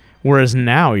with. Whereas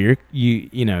now you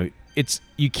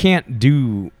can't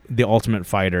do the Ultimate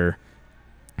Fighter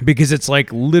because it's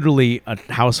like literally a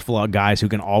house full of guys who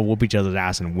can all whoop each other's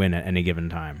ass and win at any given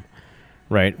time,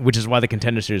 right? Which is why the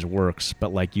Contender Series works,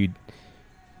 but the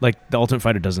Ultimate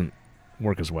Fighter doesn't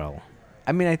work as well.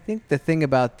 I mean, I think the thing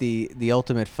about the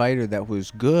Ultimate Fighter that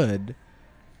was good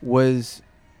was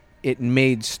it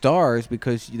made stars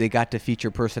because they got to feature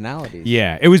personalities.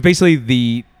 Yeah, it was basically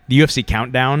the UFC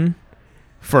countdown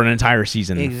for an entire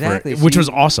season, Exactly. which was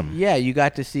awesome. Yeah, you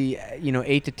got to see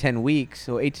 8 to 10 weeks,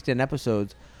 so 8 to 10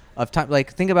 episodes of time.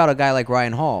 Like, think about a guy like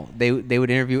Ryan Hall. They would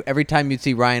interview every time you'd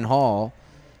see Ryan Hall.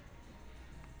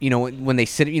 When they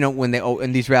sit, when they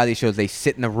in these reality shows, they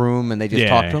sit in the room and they just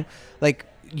talk to him. Like,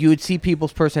 you would see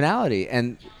people's personality,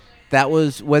 and that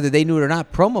was, whether they knew it or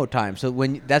not, promo time. So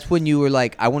that's when you were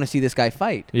like, I want to see this guy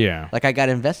fight. Yeah. Like, I got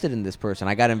invested in this person.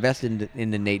 I got invested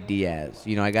into Nate Diaz.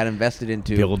 I got invested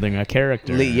into building a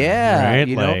character. Yeah.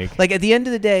 Right? Like at the end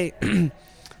of the day,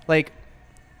 like,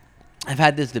 I've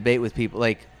had this debate with people.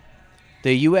 Like,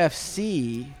 the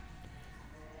UFC,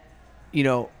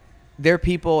 there are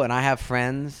people, and I have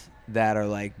friends that are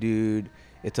like, dude,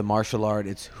 it's a martial art.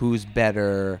 It's who's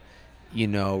better,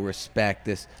 respect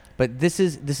this. But this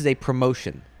is a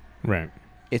promotion. Right.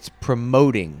 It's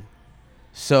promoting.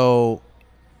 So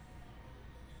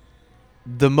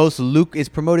it's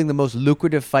promoting the most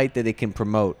lucrative fight that it can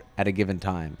promote at a given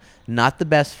time. Not the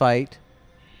best fight,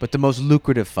 but the most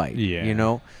lucrative fight.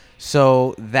 Yeah.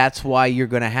 So that's why you're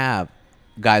going to have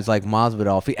guys like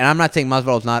Masvidal. And I'm not saying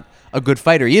Masvidal's not a good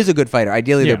fighter. He is a good fighter.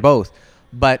 Ideally, they're both.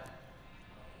 But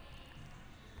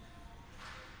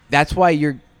that's why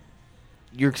you're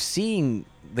seeing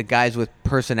the guys with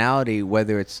personality,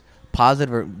 whether it's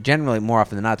positive or generally more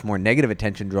often than not, it's more negative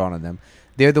attention drawn on them.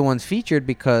 They're the ones featured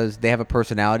because they have a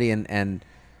personality and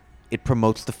it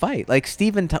promotes the fight. Like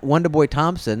Stephen Wonderboy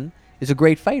Thompson is a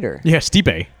great fighter. Yeah,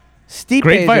 Stipe. Stipe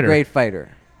Great is fighter. a great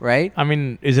fighter, right? I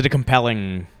mean, is it a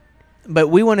compelling... But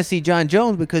we want to see John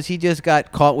Jones because he just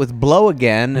got caught with blow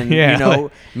again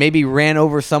and, maybe ran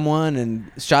over someone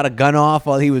and shot a gun off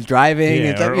while he was driving. Yeah,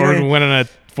 and stuff, or went on a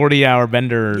 40-hour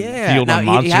bender field now, on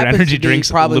Monster he happens Energy to be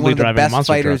drinks, probably literally one of the driving best a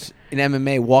monster fighters truck. in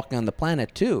MMA walking on the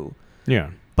planet too.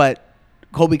 Yeah. But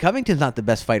Colby Covington's not the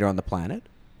best fighter on the planet.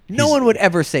 No one would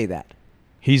ever say that.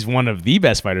 He's one of the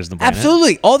best fighters in the planet.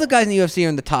 Absolutely. All the guys in the UFC are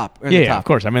in the top. Yeah, of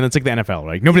course. I mean, it's like the NFL,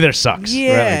 right? Nobody there sucks.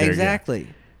 Yeah, right? exactly.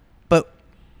 But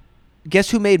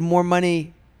guess who made more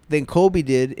money than Colby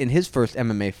did in his first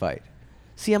MMA fight?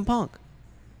 CM Punk.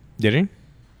 Did he?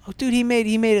 Oh, dude, he made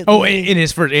it. Oh, in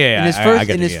his first,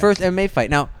 in his first MMA fight.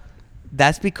 Now,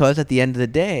 that's because at the end of the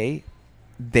day,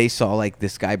 they saw like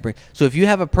this guy bring. So if you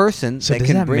have a person So that does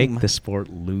can that bring, make the sport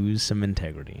lose some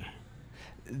integrity?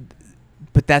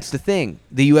 but that's the thing.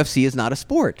 The UFC is not a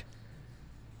sport.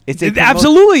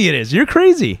 Absolutely, it is. You're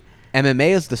crazy. MMA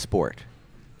is the sport.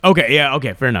 Okay, yeah,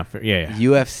 okay, fair enough. Yeah.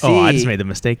 UFC. Oh, I just made the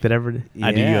mistake that ever did.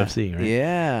 I do Yeah, UFC, right?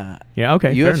 Yeah. Yeah,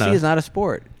 okay, fair enough. UFC is not a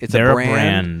sport. It's They're a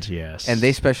brand, yes. and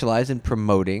they specialize in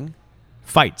promoting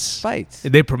fights.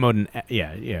 They promote fair They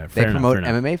enough, promote fair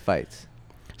enough. MMA fights.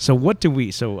 So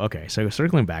so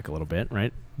circling back a little bit,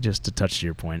 right? Just to touch to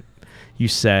your point. You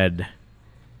said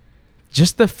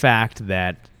just the fact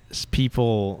that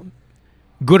people,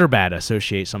 good or bad,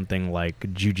 associate something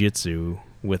like jiu-jitsu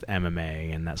with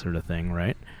MMA and that sort of thing,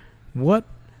 right? What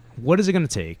is it going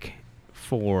to take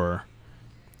for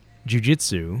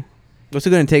jiu-jitsu? What's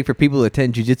it going to take for people to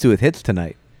attend jiu-jitsu with hits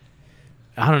tonight?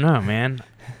 I don't know, man.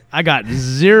 I got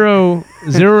zero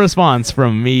response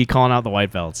from me calling out the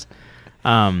white belts,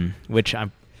 which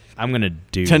I'm going to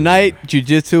do Tonight,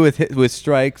 jiu-jitsu with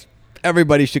strikes.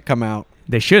 Everybody should come out.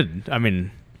 They should. I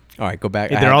mean, all right, go back.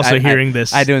 They're also hearing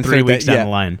this 3 weeks down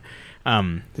the line. I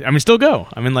mean, still go.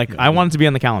 I mean, like, I want it to be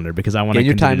on the calendar because I want to get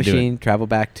your time continue to do it. machine, travel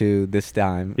back to this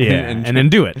time. Yeah, and then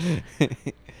do it.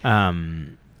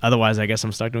 Otherwise, I guess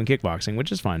I'm stuck doing kickboxing,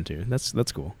 which is fine too.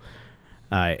 That's cool.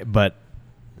 But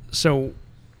so,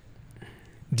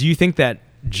 do you think that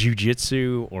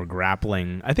jiu-jitsu or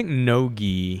grappling, I think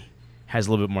no-gi has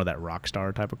a little bit more of that rock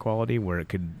star type of quality where it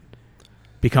could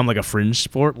become like a fringe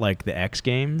sport like the X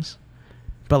Games.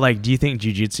 But like, do you think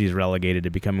jiu-jitsu is relegated to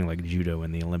becoming like judo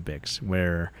in the Olympics,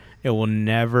 where it will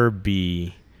never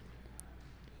be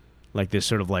like this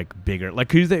sort of like bigger,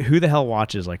 like who the hell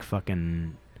watches like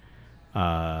fucking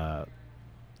Olympic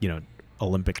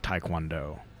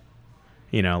taekwondo,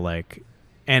 like,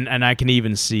 and I can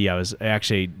even see, I was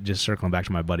actually just circling back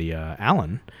to my buddy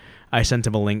Alan. I sent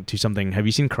him a link to something. Have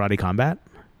you seen Karate Combat?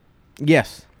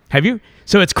 Yes. Have you?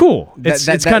 So it's cool.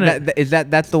 It's kind of,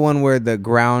 that's the one where the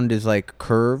ground is like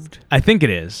curved. I think it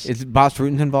is. Is Bas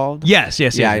Rutten involved? Yes.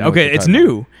 Yeah, I know okay, what you're it's talking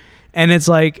new. about. And it's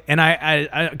like, and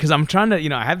I because I'm trying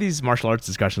to, I have these martial arts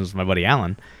discussions with my buddy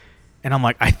Alan, and I'm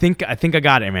like, I think I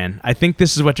got it, man. I think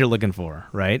this is what you're looking for,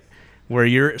 right? Where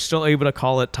you're still able to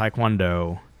call it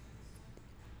taekwondo,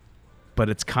 but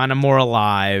it's kind of more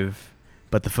alive,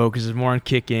 but the focus is more on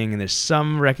kicking, and there's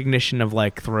some recognition of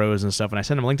like throws and stuff. And I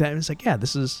sent him a link to that, and it's like, yeah,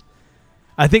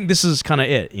 I think this is kind of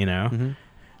it, Mm-hmm.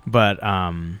 But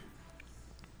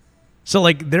so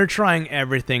like they're trying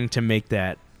everything to make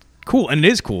that cool, and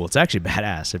it is cool. It's actually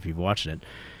badass if you've watched it,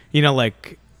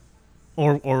 like,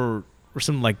 or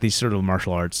some like these sort of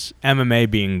martial arts,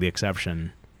 MMA being the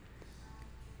exception,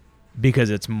 because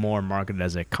it's more marketed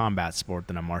as a combat sport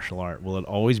than a martial art. Will it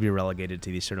always be relegated to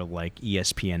these sort of like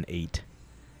ESPN 8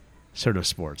 sort of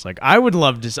sports? Like, I would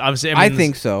love to. Obviously, I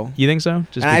think so. You think so?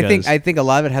 Just and because, I think a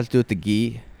lot of it has to do with the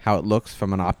gi, how it looks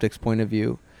from an optics point of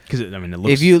view. Because it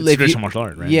looks it's traditional martial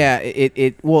art, right? Yeah,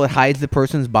 it hides the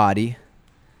person's body.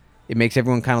 It makes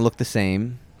everyone kind of look the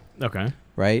same. Okay.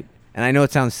 Right? And I know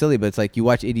it sounds silly, but it's like you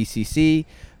watch ADCC,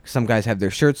 some guys have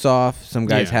their shirts off, some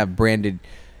guys have branded,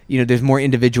 there's more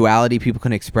individuality, people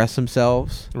can express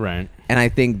themselves. Right. And I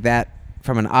think that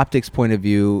from an optics point of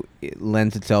view, it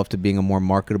lends itself to being a more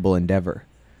marketable endeavor.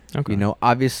 Okay.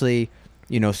 Obviously,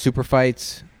 super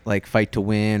fights like Fight to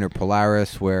Win or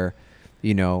Polaris where,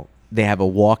 they have a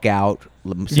walkout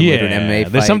similar to an MMA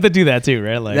fight. There's something to do that too,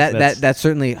 right? Like that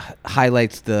certainly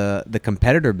highlights the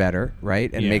competitor better, right?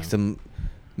 And makes them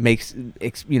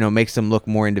look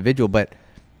more individual. But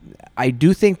I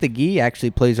do think the gi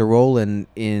actually plays a role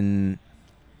in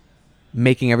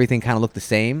making everything kind of look the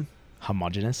same.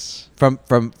 Homogenous From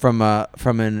a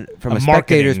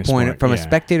spectator's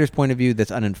point of view that's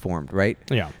uninformed, right?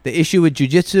 Yeah. The issue with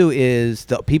jiu-jitsu is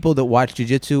the people that watch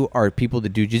jiu-jitsu are people that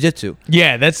do jiu-jitsu.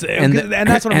 Yeah, that's what I'm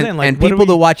saying. Like, and people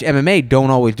that watch MMA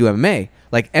don't always do MMA.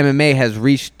 Like, MMA has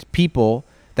reached people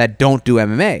that don't do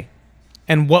MMA.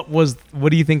 And what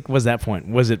do you think was that point?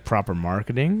 Was it proper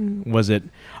marketing? Was it?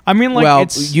 In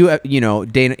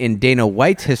Dana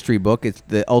White's history book, it's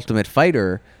The Ultimate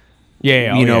Fighter.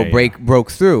 Broke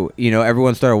through.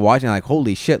 Everyone started watching like,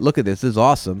 holy shit, look at this. This is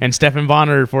awesome. And Stephen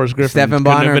Bonner, Forrest Griffin.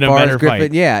 Forrest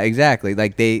Griffin. Yeah, exactly.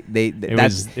 Like in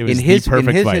his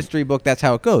history book, that's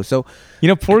how it goes. So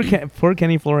poor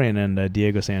Kenny Florian and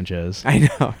Diego Sanchez. I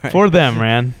know. Right? For them,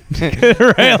 man.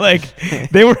 Right? Like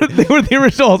they were the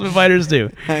original Ultimate Fighters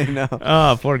too. I know.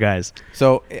 Oh, poor guys.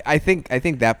 So I think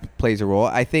that plays a role.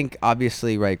 I think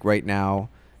obviously right now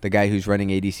the guy who's running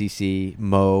ADCC,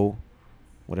 Mo,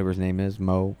 whatever his name is,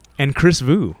 Mo. And Chris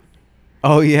Vu.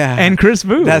 Oh, yeah. And Chris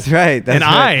Vu. That's right.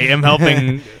 I am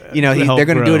helping. They're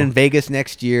going to do it in Vegas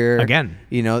next year. Again.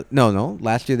 No.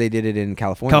 Last year they did it in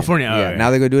California. Yeah.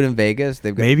 Now they're going to do it in Vegas.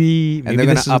 Maybe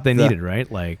this is what they needed,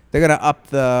 right? Like, they're going to up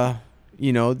the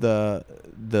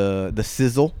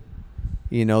sizzle,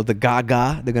 the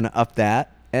gaga. They're going to up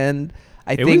that. And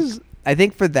I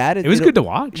think for that it was good to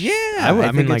watch. Yeah.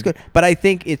 I mean, it's good. But I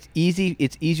think it's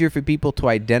easier for people to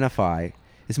identify.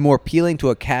 It's more appealing to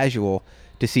a casual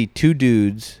to see two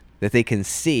dudes that they can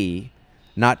see,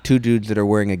 not two dudes that are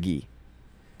wearing a gi.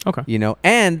 Okay.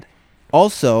 And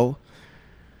also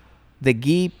the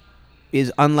gi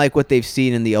is unlike what they've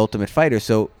seen in The Ultimate Fighter.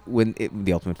 So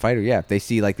The Ultimate Fighter, if they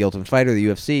see like The Ultimate Fighter, the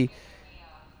UFC,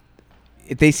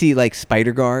 if they see like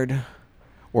Spider Guard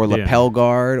or Lapel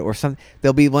Guard or something,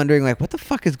 they'll be wondering like, what the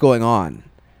fuck is going on?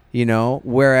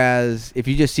 Whereas if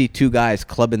you just see two guys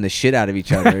clubbing the shit out of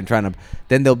each other and trying to,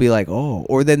 then they'll be like, oh,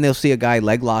 or then they'll see a guy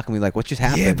leg lock and be like, what just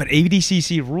happened? Yeah, but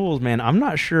ADCC rules, man, I'm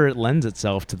not sure it lends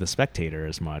itself to the spectator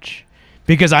as much.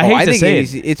 Because I think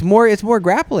it's more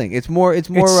grappling. It's more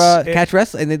catch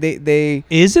wrestling. And they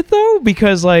is it though?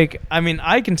 Because like, I mean,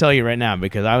 I can tell you right now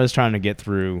because I was trying to get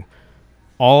through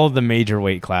all of the major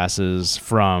weight classes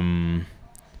from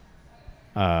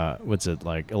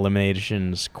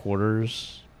eliminations,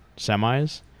 quarters,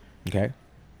 semis. Okay.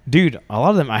 Dude, a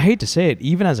lot of them, I hate to say it,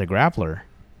 even as a grappler,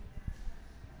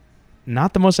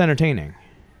 not the most entertaining.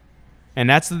 And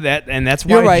that's why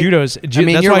You're right. judo's. I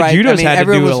mean, that's you're why right. judo's had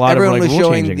to do a lot of everyone like was rule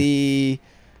showing changing.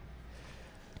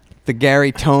 the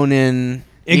Gary Tonin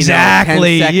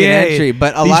Exactly. 10-second yeah. entry,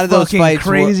 but a These lot of those fucking fights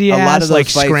crazy were, a lot ass, of those like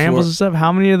fights scrambles were, and stuff.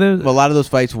 How many of those? a lot of those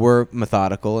fights were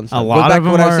methodical and stuff. A Goes lot back of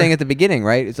to what them I was are- saying at the beginning,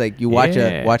 right? It's like you watch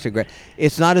Yeah. a.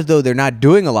 It's not as though they're not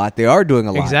doing a lot. They are doing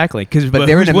a lot. Exactly. Because But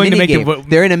they're in a willing to mini make game. it?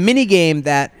 They're in a mini game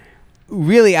that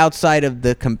really outside of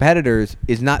the competitors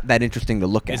is not that interesting to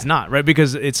look at. It's not right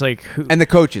because it's like. And the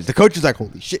coaches like,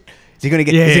 holy shit. Is he gonna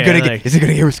get? Yeah, is he gonna yeah, get? like- Is he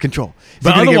gonna get wrist control? Is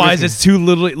But he gonna get otherwise, wrist it's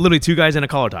literally two guys in a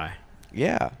collar tie.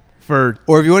 yeah. For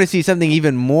Or if you want to see something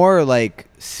even more like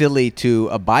silly to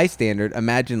a bystander,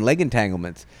 imagine leg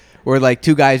entanglements, where like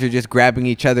two guys are just grabbing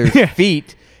each other's Yeah.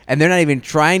 feet, and they're not even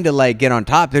trying to like get on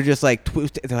top. They're just like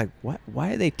they're like, what?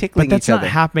 Why are they tickling but that's each not other?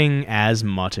 happening as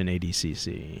much in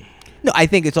ADCC. No, I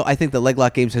think the leg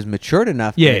lock games has matured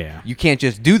enough. Yeah, that yeah. You can't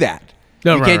just do that.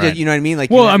 No, you right, can't right. just, you know what I mean?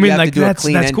 Like, Well, you I have mean, to like do a that's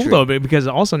clean cool entry. though, because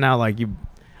also now like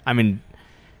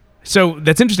so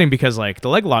that's interesting because like the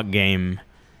leg lock game,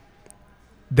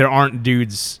 there aren't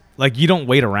dudes like you don't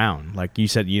wait around. Like you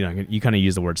said, you kind of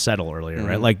used the word settle earlier,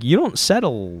 right? Mhm. Like you don't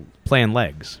settle playing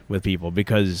legs with people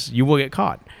because you will get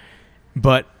caught.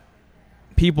 But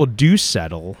people do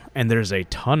settle, and there's a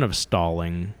ton of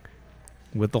stalling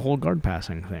with the whole guard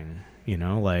passing thing.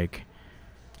 Like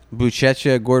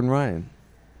Buchecha, Gordon Ryan.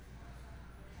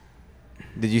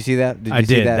 Did you see that? I you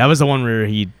see did. That was the one where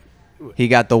he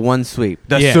got the one sweep,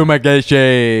 the Yeah.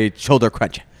 Sumigashi shoulder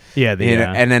crunch. yeah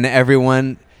And then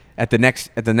everyone at the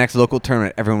next local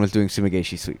tournament, everyone was doing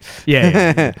Sumigashi sweeps.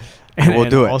 yeah. And we'll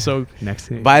do it. Also, next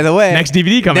By the way, next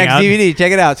DVD coming next out. DVD,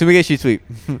 check it out. Sumigashi sweep.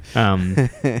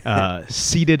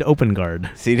 Seated open guard,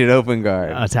 Seated open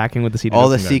guard. attacking with the seated. All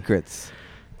the open guard. secrets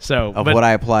So, of but, what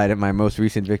I applied at my most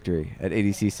recent victory at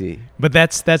ADCC. but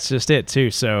that's just it too.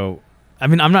 So, I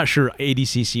mean, I'm not sure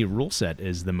ADCC rule set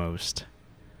is the most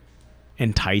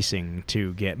enticing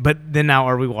to get. But then now,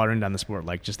 are we watering down the sport?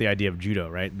 Like just the idea of judo,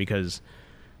 right? Because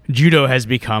judo has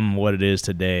become what it is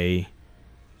today,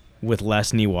 with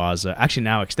less niwaza. Actually,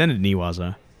 now extended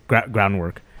niwaza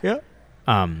groundwork. Yeah.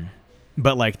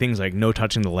 But like things like no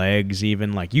touching the legs,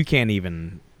 even like you can't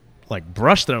even like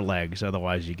brush their legs,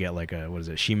 otherwise you get like a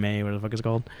shime, what the fuck it's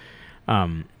called.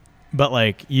 But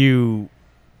like the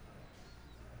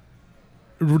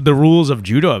rules of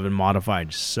judo have been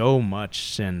modified so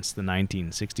much since the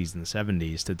 1960s and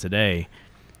 70s to today,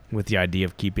 with the idea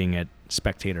of keeping it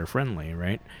spectator friendly,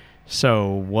 right?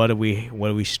 So what do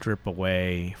we strip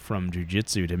away from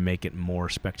jiu-jitsu to make it more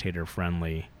spectator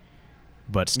friendly,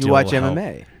 but still You watch help?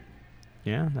 MMA.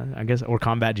 Yeah, I guess, or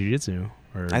combat jiu-jitsu.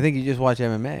 Or I think you just watch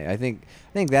MMA. I think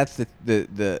that's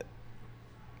the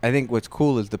I think what's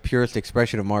cool is the purest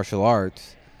expression of martial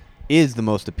arts is the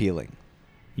most appealing.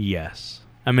 yes.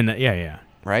 I mean, yeah.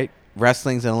 Right?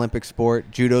 Wrestling's an Olympic sport.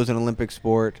 Judo's an Olympic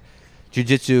sport.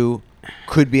 Jiu-jitsu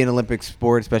could be an Olympic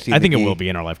sport, especially. I think it will be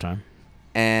in our lifetime.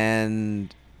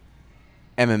 And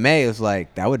MMA is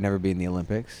like, that would never be in the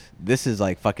Olympics. This is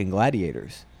like fucking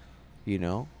gladiators,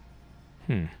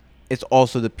 It's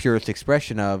also the purest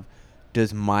expression of,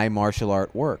 does my martial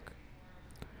art work?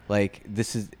 Like,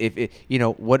 this is, if it,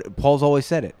 what Paul's always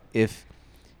said it. If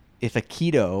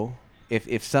Aikido,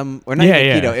 if some, or not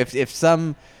Aikido, if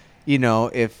some,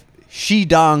 if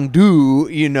Shidong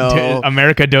Do,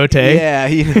 America Dote. yeah,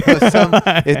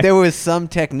 if there was some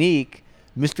technique,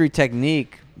 mystery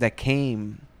technique that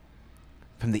came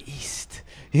from the East,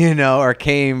 or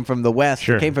came from the West,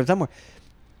 Sure. or came from somewhere,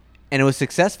 and it was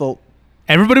successful.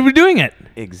 Everybody was doing it.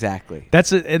 Exactly.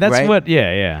 That's Right? what.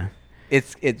 Yeah.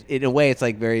 It's in a way, it's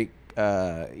like very,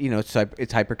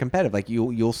 it's hyper competitive. Like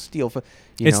you'll steal for,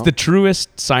 It's the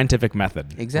truest scientific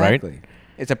method. exactly. Right?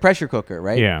 It's a pressure cooker,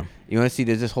 right? Yeah. You want to see,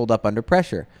 does this hold up under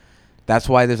pressure? That's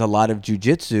why there's a lot of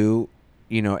jujitsu,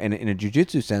 in a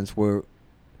jujitsu sense, where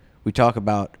we talk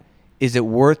about, is it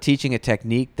worth teaching a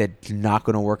technique that's not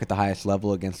going to work at the highest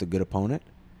level against a good opponent?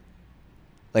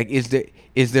 Like, is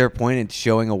there a point in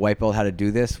showing a white belt how to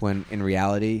do this when in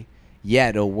reality, yeah,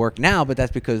 it'll work now, but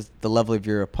that's because the level of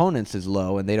your opponents is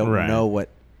low and they don't Right. know what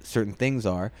certain things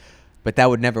are. But that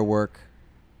would never work.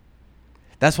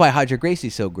 That's why Hodger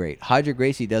Gracie's so great. Hodger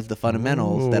Gracie does the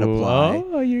fundamentals that apply.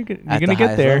 Oh, you're going at to the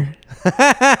get there.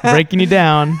 highest Breaking you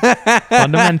down.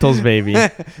 Fundamentals, baby.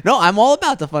 No, I'm all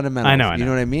about the fundamentals. I know. You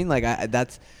know what I mean? Like,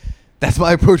 that's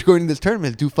my approach going to this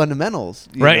tournament, is do fundamentals.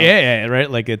 Right, know? yeah,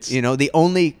 right. Like it's... The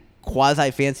only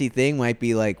quasi-fancy thing might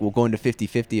be, like, we'll go into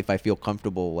 50-50 if I feel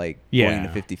comfortable, like, going into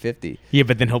 50-50. Yeah,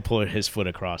 but then he'll pull his foot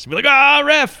across and be like,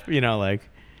 ref! Like...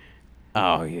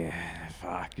 Oh, yeah.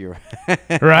 fuck, you're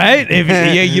Right?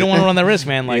 Yeah, you don't want to run that risk,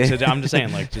 man. Like, so I'm just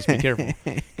saying, like, just be careful.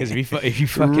 Because if you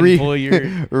fucking pull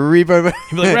your, Reaper. he'll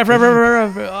be like,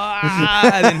 ref,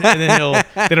 and then he'll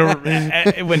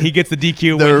when he gets the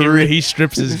DQ, when he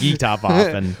strips his gi top off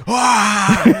and.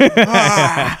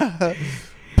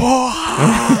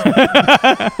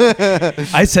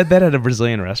 I said that at a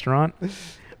Brazilian restaurant.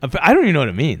 I don't even know what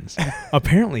it means.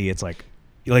 Apparently, it's like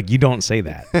you don't say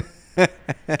that.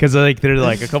 Because like there's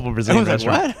like a couple of Brazilian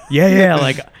restaurants. What? Yeah.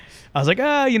 Like I was like,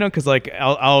 because like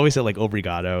I'll always say like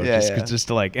obrigado, just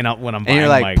to like, and when I'm buying, And you're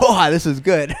like, like, "Porra, this is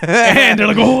good." and they're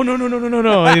like, oh no,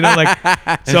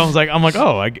 like, so I was like,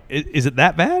 oh, is it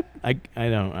that bad? I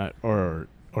don't, or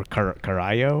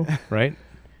caralho, right?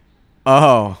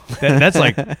 Oh, That's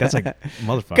like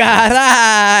motherfucker.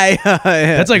 Caray.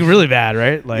 That's like really bad,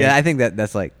 right? Like, yeah, I think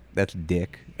that's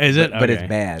dick. Is it? But it's Okay.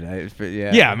 bad.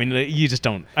 Yeah. Yeah, I mean, you just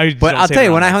don't. But I'll tell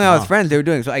you, when I hung out with friends, they were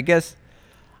doing. So I guess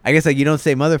like you don't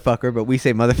say motherfucker, but we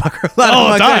say motherfucker a lot.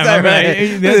 All the time. I mean, right?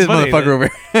 that's This funny. motherfucker over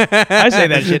here. I say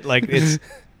that shit like it's,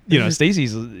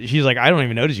 she's like, I don't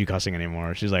even notice you cussing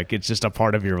anymore. She's like, it's just a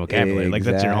part of your vocabulary. Like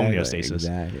that's your homeostasis.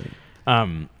 Exactly.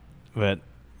 But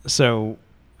so,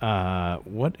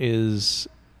 what's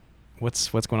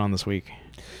going on this week?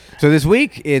 So this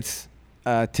week it's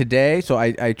today. So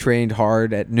I trained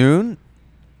hard at noon.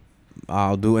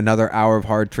 I'll do another hour of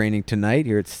hard training tonight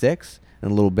here at 6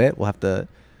 in a little bit. We'll have to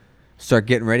start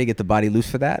getting ready, get the body loose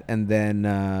for that. And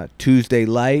then Tuesday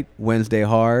light, Wednesday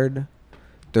hard,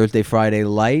 Thursday, Friday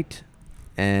light,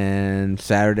 and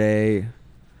Saturday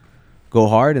go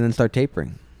hard and then start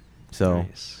tapering. So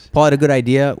Nice. Paul had a good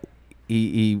idea.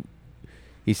 He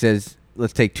says,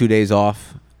 let's take 2 days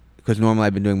off because normally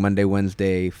I've been doing Monday,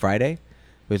 Wednesday, Friday.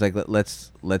 But he's like,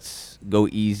 let's go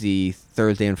easy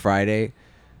Thursday and Friday.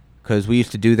 Because we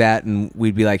used to do that, and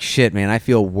we'd be like, shit, man, I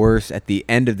feel worse at the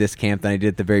end of this camp than I did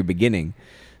at the very beginning.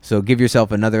 So give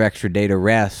yourself another extra day to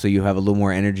rest so you have a little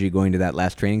more energy going to that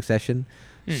last training session.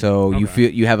 So you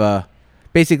feel you have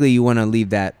basically you want to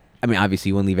leave that, I mean, obviously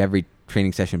you want to leave every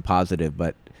training session positive,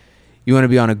 but you want to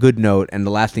be on a good note, and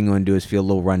the last thing you want to do is feel a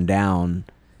little run down.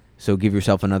 So give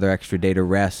yourself another extra day to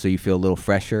rest so you feel a little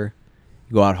fresher.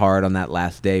 You go out hard on that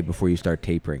last day before you start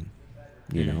tapering,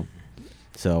 you know.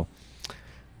 So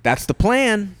that's the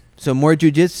plan. So more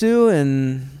jiu-jitsu,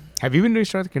 and Have you been doing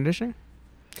strength and conditioning?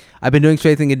 I've been doing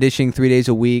strength and conditioning 3 days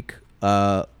a week.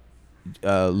 Lowered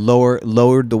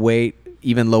the weight,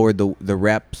 even lowered the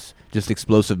reps, just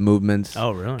explosive movements.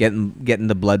 Oh, really? Getting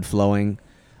the blood flowing.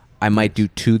 I might do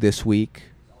 2 this week.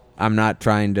 I'm not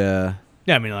trying to.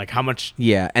 Yeah, I mean, like how much?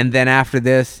 Yeah, and then after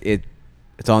this,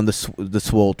 it's on the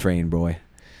swole train, boy.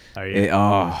 Are you?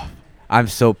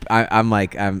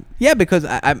 Because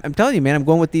I'm telling you, man, I'm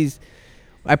going with these.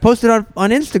 I posted on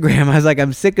Instagram. I was like,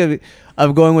 I'm sick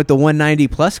of going with the 190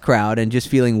 plus crowd and just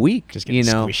feeling weak. Just getting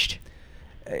squished.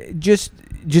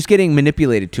 Just getting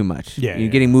manipulated too much. Yeah, You're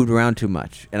getting moved around too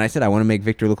much. And I said, I want to make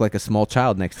Victor look like a small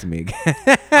child next to me.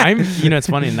 It's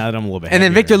funny now that I'm a little bit. And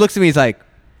then heavier. Victor looks at me, he's like,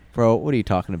 bro, what are you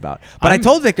talking about? But I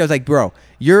told Victor, I was like, bro,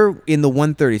 you're in the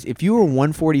 130s. If you were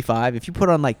 145, if you put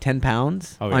on like 10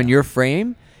 pounds on your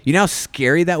frame, you know how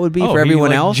scary that would be for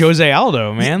everyone else? Jose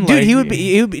Aldo, man. Dude, he would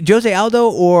be Jose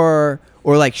Aldo or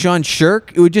like Sean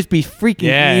Shirk. It would just be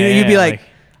freaking. You'd be like,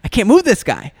 I can't move this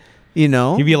guy. You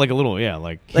know? He'd be like a little, he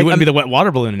wouldn't be the wet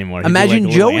water balloon anymore. He'd imagine be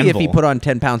like a Joey anvil. if he put on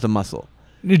 10 pounds of muscle.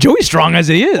 Joey's strong as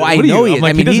he is. Well, I know he is.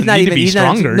 Like, I mean, he's not even. He's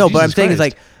stronger. No, but I'm Jesus saying is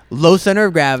Christ. like low center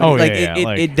of gravity. Oh, like yeah,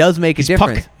 like, it does make a he's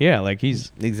difference. Puck. Yeah, like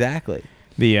he's Exactly.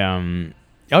 the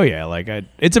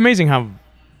it's amazing how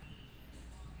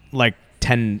like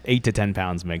 8 to 10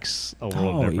 pounds makes a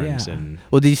world of difference. Yeah. And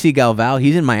Well, did you see Galval?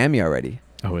 He's in Miami already.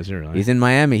 oh, is it really? He's in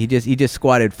Miami. He just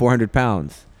squatted 400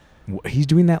 pounds. He's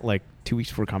doing that like 2 weeks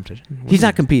before competition. He's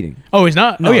not competing. Oh, he's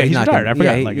not. No, he's not retired. I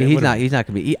forgot. Yeah, he's not. He's not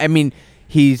competing. I mean,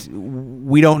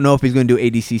 we don't know if he's going to do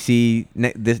ADCC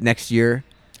this next year.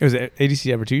 It was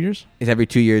ADC every 2 years. It's every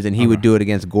 2 years, and he would do it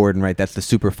against Gordon, right? That's the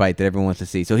super fight that everyone wants to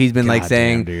see. So he's been like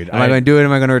saying, dude. "Am I going to do it?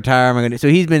 Am I going to retire? Am I going to?" So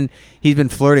he's been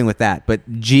flirting with that. But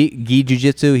Gi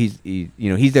Jiu-Jitsu,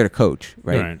 he's there to coach,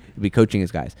 right? He'll be coaching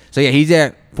his guys. So yeah, he's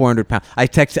there, 400 pounds. I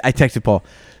texted Paul.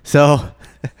 So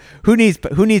who needs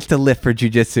to lift for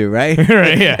Jiu-Jitsu, right?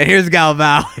 Right. Yeah. And here's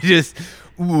Galval, just.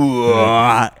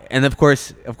 And of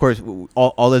course,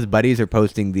 all his buddies are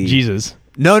posting the Jesus.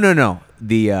 No.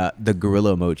 The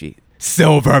gorilla emoji.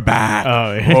 Silverback.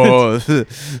 Oh,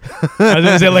 yeah.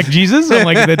 Is it like Jesus? I'm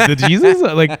like the Jesus?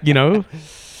 Like,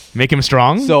 make him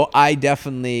strong? So I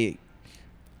definitely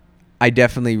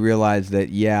realized that,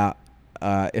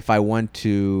 if I want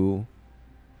to,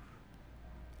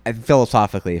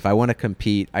 philosophically, if I want to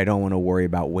compete, I don't want to worry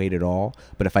about weight at all.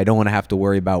 But if I don't want to have to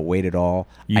worry about weight at all,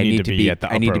 I need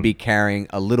to be carrying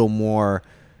a little more,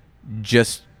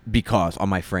 just because on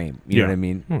my frame. You know what I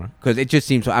mean? Because it just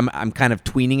seems I'm kind of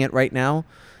tweening it right now,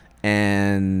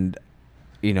 and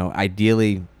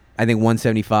ideally, I think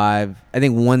 175. I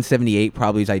think 178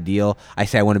 probably is ideal. I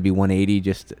say I want to be 180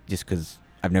 just because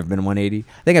I've never been 180.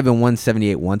 I think I've been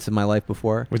 178 once in my life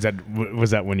before. Was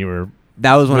that when you were?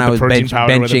 That was when I was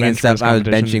benching and stuff. I was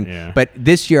competition? benching. Yeah. But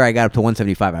this year I got up to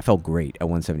 175. I felt great at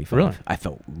 175. Really? I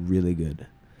felt really good.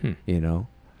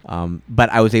 But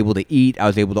I was able to eat. I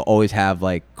was able to always have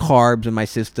like carbs in my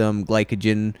system,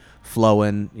 glycogen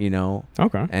flowing,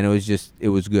 Okay. And it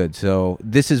was good. So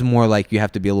this is more like you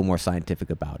have to be a little more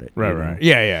scientific about it. Right.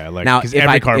 Yeah. Like now, if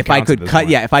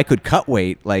I could cut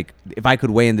weight, like if I could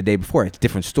weigh in the day before, it's a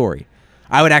different story.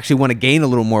 I would actually want to gain a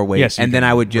little more weight, and then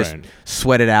I would just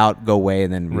sweat it out, go away,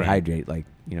 and then rehydrate like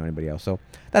anybody else. So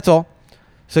that's all.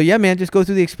 So yeah, man, just go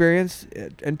through the experience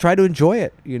and try to enjoy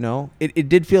it. It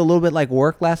did feel a little bit like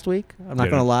work last week. I'm not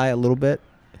gonna lie, a little bit,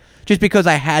 just because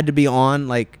I had to be on.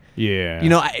 Like,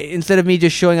 instead of me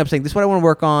just showing up saying this is what I want to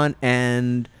work on,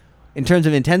 and in terms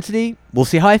of intensity, we'll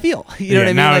see how I feel. You know what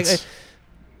I mean? Now like,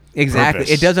 exactly.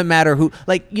 Purpose. It doesn't matter who.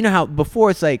 Like, how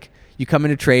before it's like you come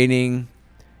into training,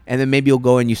 and then maybe you'll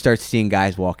go and you start seeing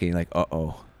guys walking. Like,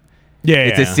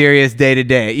 it's a serious day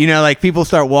today. Like people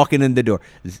start walking in the door.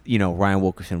 Ryan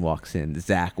Wilkerson walks in,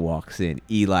 Zach walks in,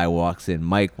 Eli walks in,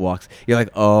 Mike walks. You're like,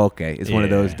 oh, okay, it's one of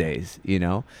those days.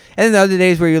 And then the other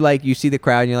days where you're like, you see the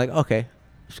crowd and you're like, okay,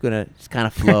 just kind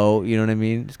of flow. You know what I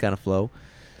mean? Just kind of flow.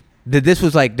 This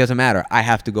was like, doesn't matter. I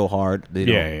have to go hard.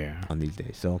 On these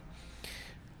days. So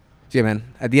yeah, man.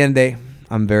 At the end of the day,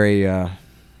 I'm very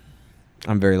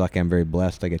lucky. I'm very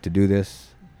blessed. I get to do this.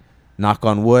 Knock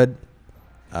on wood.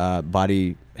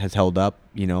 Body has held up.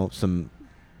 Some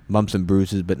bumps and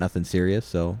bruises, but nothing serious.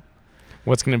 So,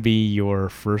 what's gonna be your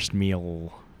first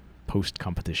meal post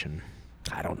competition?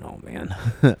 I don't know, man.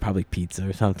 Probably pizza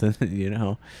or something.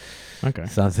 Okay.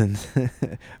 Something.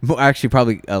 Actually,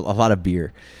 probably a lot of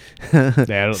beer.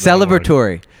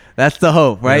 Celebratory. That's the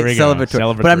hope, right?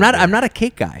 Celebratory. But I'm not a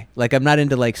cake guy. Like, I'm not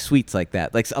into like sweets like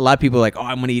that. Like, a lot of people are like, oh,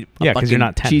 I'm gonna eat a fucking you're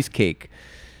not 10. cheesecake.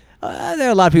 There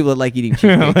are a lot of people that like eating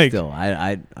cheesecake still.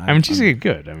 I mean, cheesecake is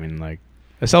good. I mean, like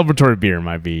a celebratory beer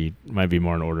might be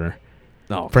more in order.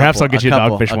 No, perhaps I'll get you a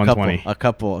Dogfish 120. A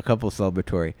couple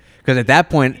celebratory. Because at that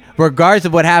point, regardless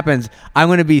of what happens, I'm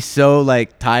going to be so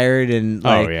like tired and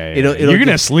like you're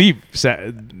gonna sleep.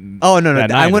 Oh no!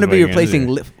 I'm going to be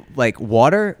replacing like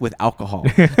water with alcohol.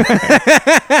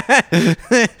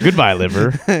 Goodbye,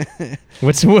 liver.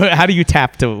 How do you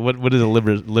tap to what is a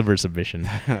liver submission?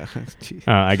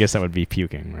 I guess that would be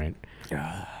puking, right?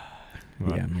 Yeah,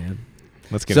 man.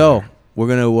 Let's get. So we're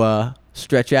gonna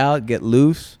stretch out, get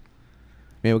loose.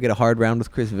 Maybe we'll get a hard round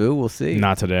with Chris Vu. We'll see.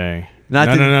 Not today.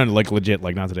 No. Like legit.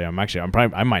 Like not today. I might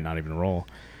not even roll.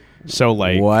 So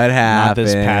like, what happened? Not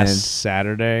this past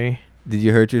Saturday. Did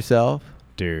you hurt yourself,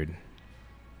 dude?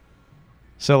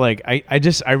 So like,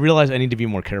 I realized I need to be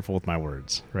more careful with my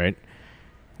words. Right.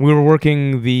 We were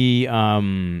working the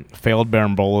failed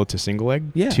Berimbolo to single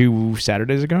leg 2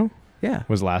 Saturdays ago. Yeah.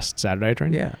 Was last Saturday I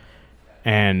trained. Yeah.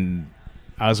 And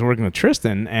I was working with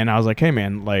Tristan, and I was like, hey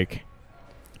man, like,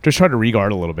 just try to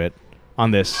regard a little bit on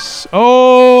this.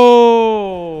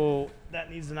 Oh,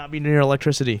 that needs to not be near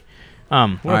electricity.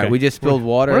 All right, we just spilled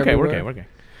water. We're okay.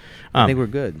 I think we're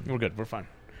good. We're good. We're fine.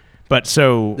 But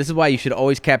so this is why you should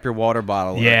always cap your water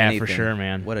bottle. Yeah, for sure,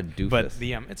 man. What a doofus. But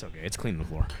it's okay. It's clean the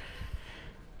floor.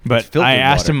 But I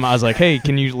asked him. I was like, "Hey,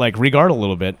 can you like regard a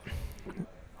little bit?"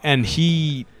 And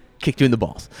he kicked you in the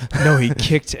balls. No, he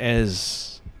kicked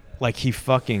as like he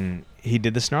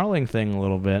did the snarling thing a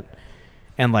little bit,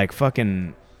 and like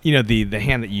fucking the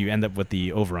hand that you end up with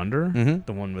the over under,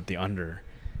 the one with the under,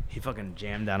 he fucking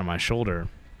jammed down on my shoulder,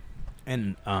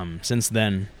 and since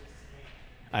then,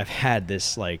 I've had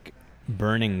this like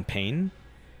burning pain,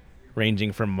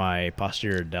 ranging from my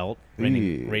posterior delt,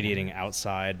 radiating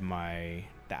outside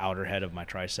the outer head of my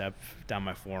tricep, down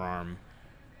my forearm.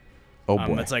 Oh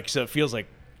boy! It's like, so it feels like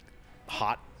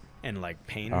hot and like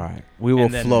pain. All right, we will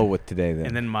flow with today then.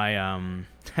 And then my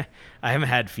I haven't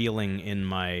had feeling in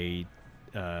my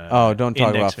don't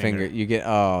talk about finger. You get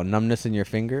numbness in your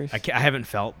fingers. I haven't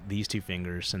felt these two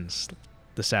fingers since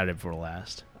the Saturday before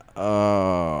last.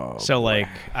 Oh. So boy. Like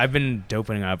I've been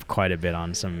doping up quite a bit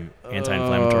on some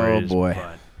anti-inflammatories. Oh boy.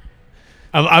 But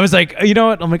I was like, you know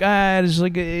what? I'm like, just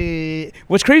like,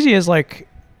 what's crazy is like,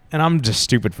 and I'm just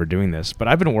stupid for doing this, but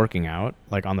I've been working out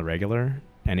like on the regular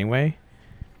anyway,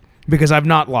 because I've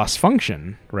not lost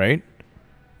function, right?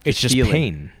 It's just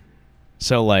pain.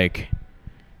 So like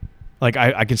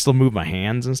I can still move my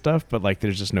hands and stuff, but like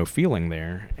there's just no feeling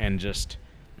there. And just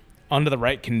under the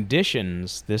right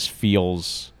conditions, this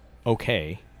feels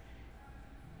okay.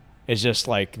 It's just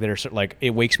like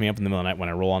it wakes me up in the middle of the night when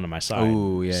I roll onto my side.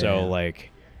 Ooh, yeah. So yeah.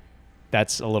 like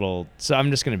that's a little. So I'm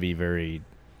just gonna be very.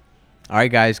 All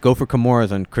right, guys, go for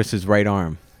Kimuras on Chris's right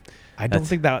arm. I don't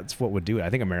think that's what would do it. I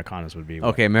think Americanas would be.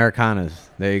 Okay, Americanas.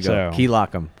 There you go. So- Key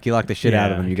lock them. Key lock the shit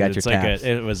out of them. You got your it's like taps.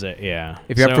 it was a yeah.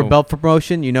 If you're up for So, belt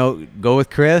promotion, go with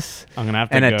Chris I'm gonna have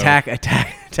to and go.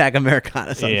 attack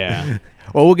Americanas. Yeah.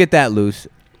 Well, we'll get that loose,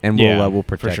 and Yeah, we'll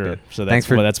protect for sure. it. So Thanks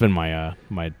for. that's been my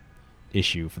my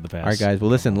issue for the past. All right, guys. Well,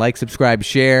 listen, like, subscribe,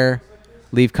 share,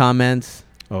 leave comments.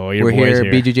 Oh, your We're boys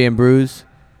here, BJJ and Brews,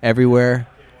 everywhere,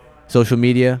 social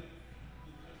media,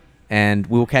 and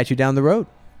we will catch you down the road.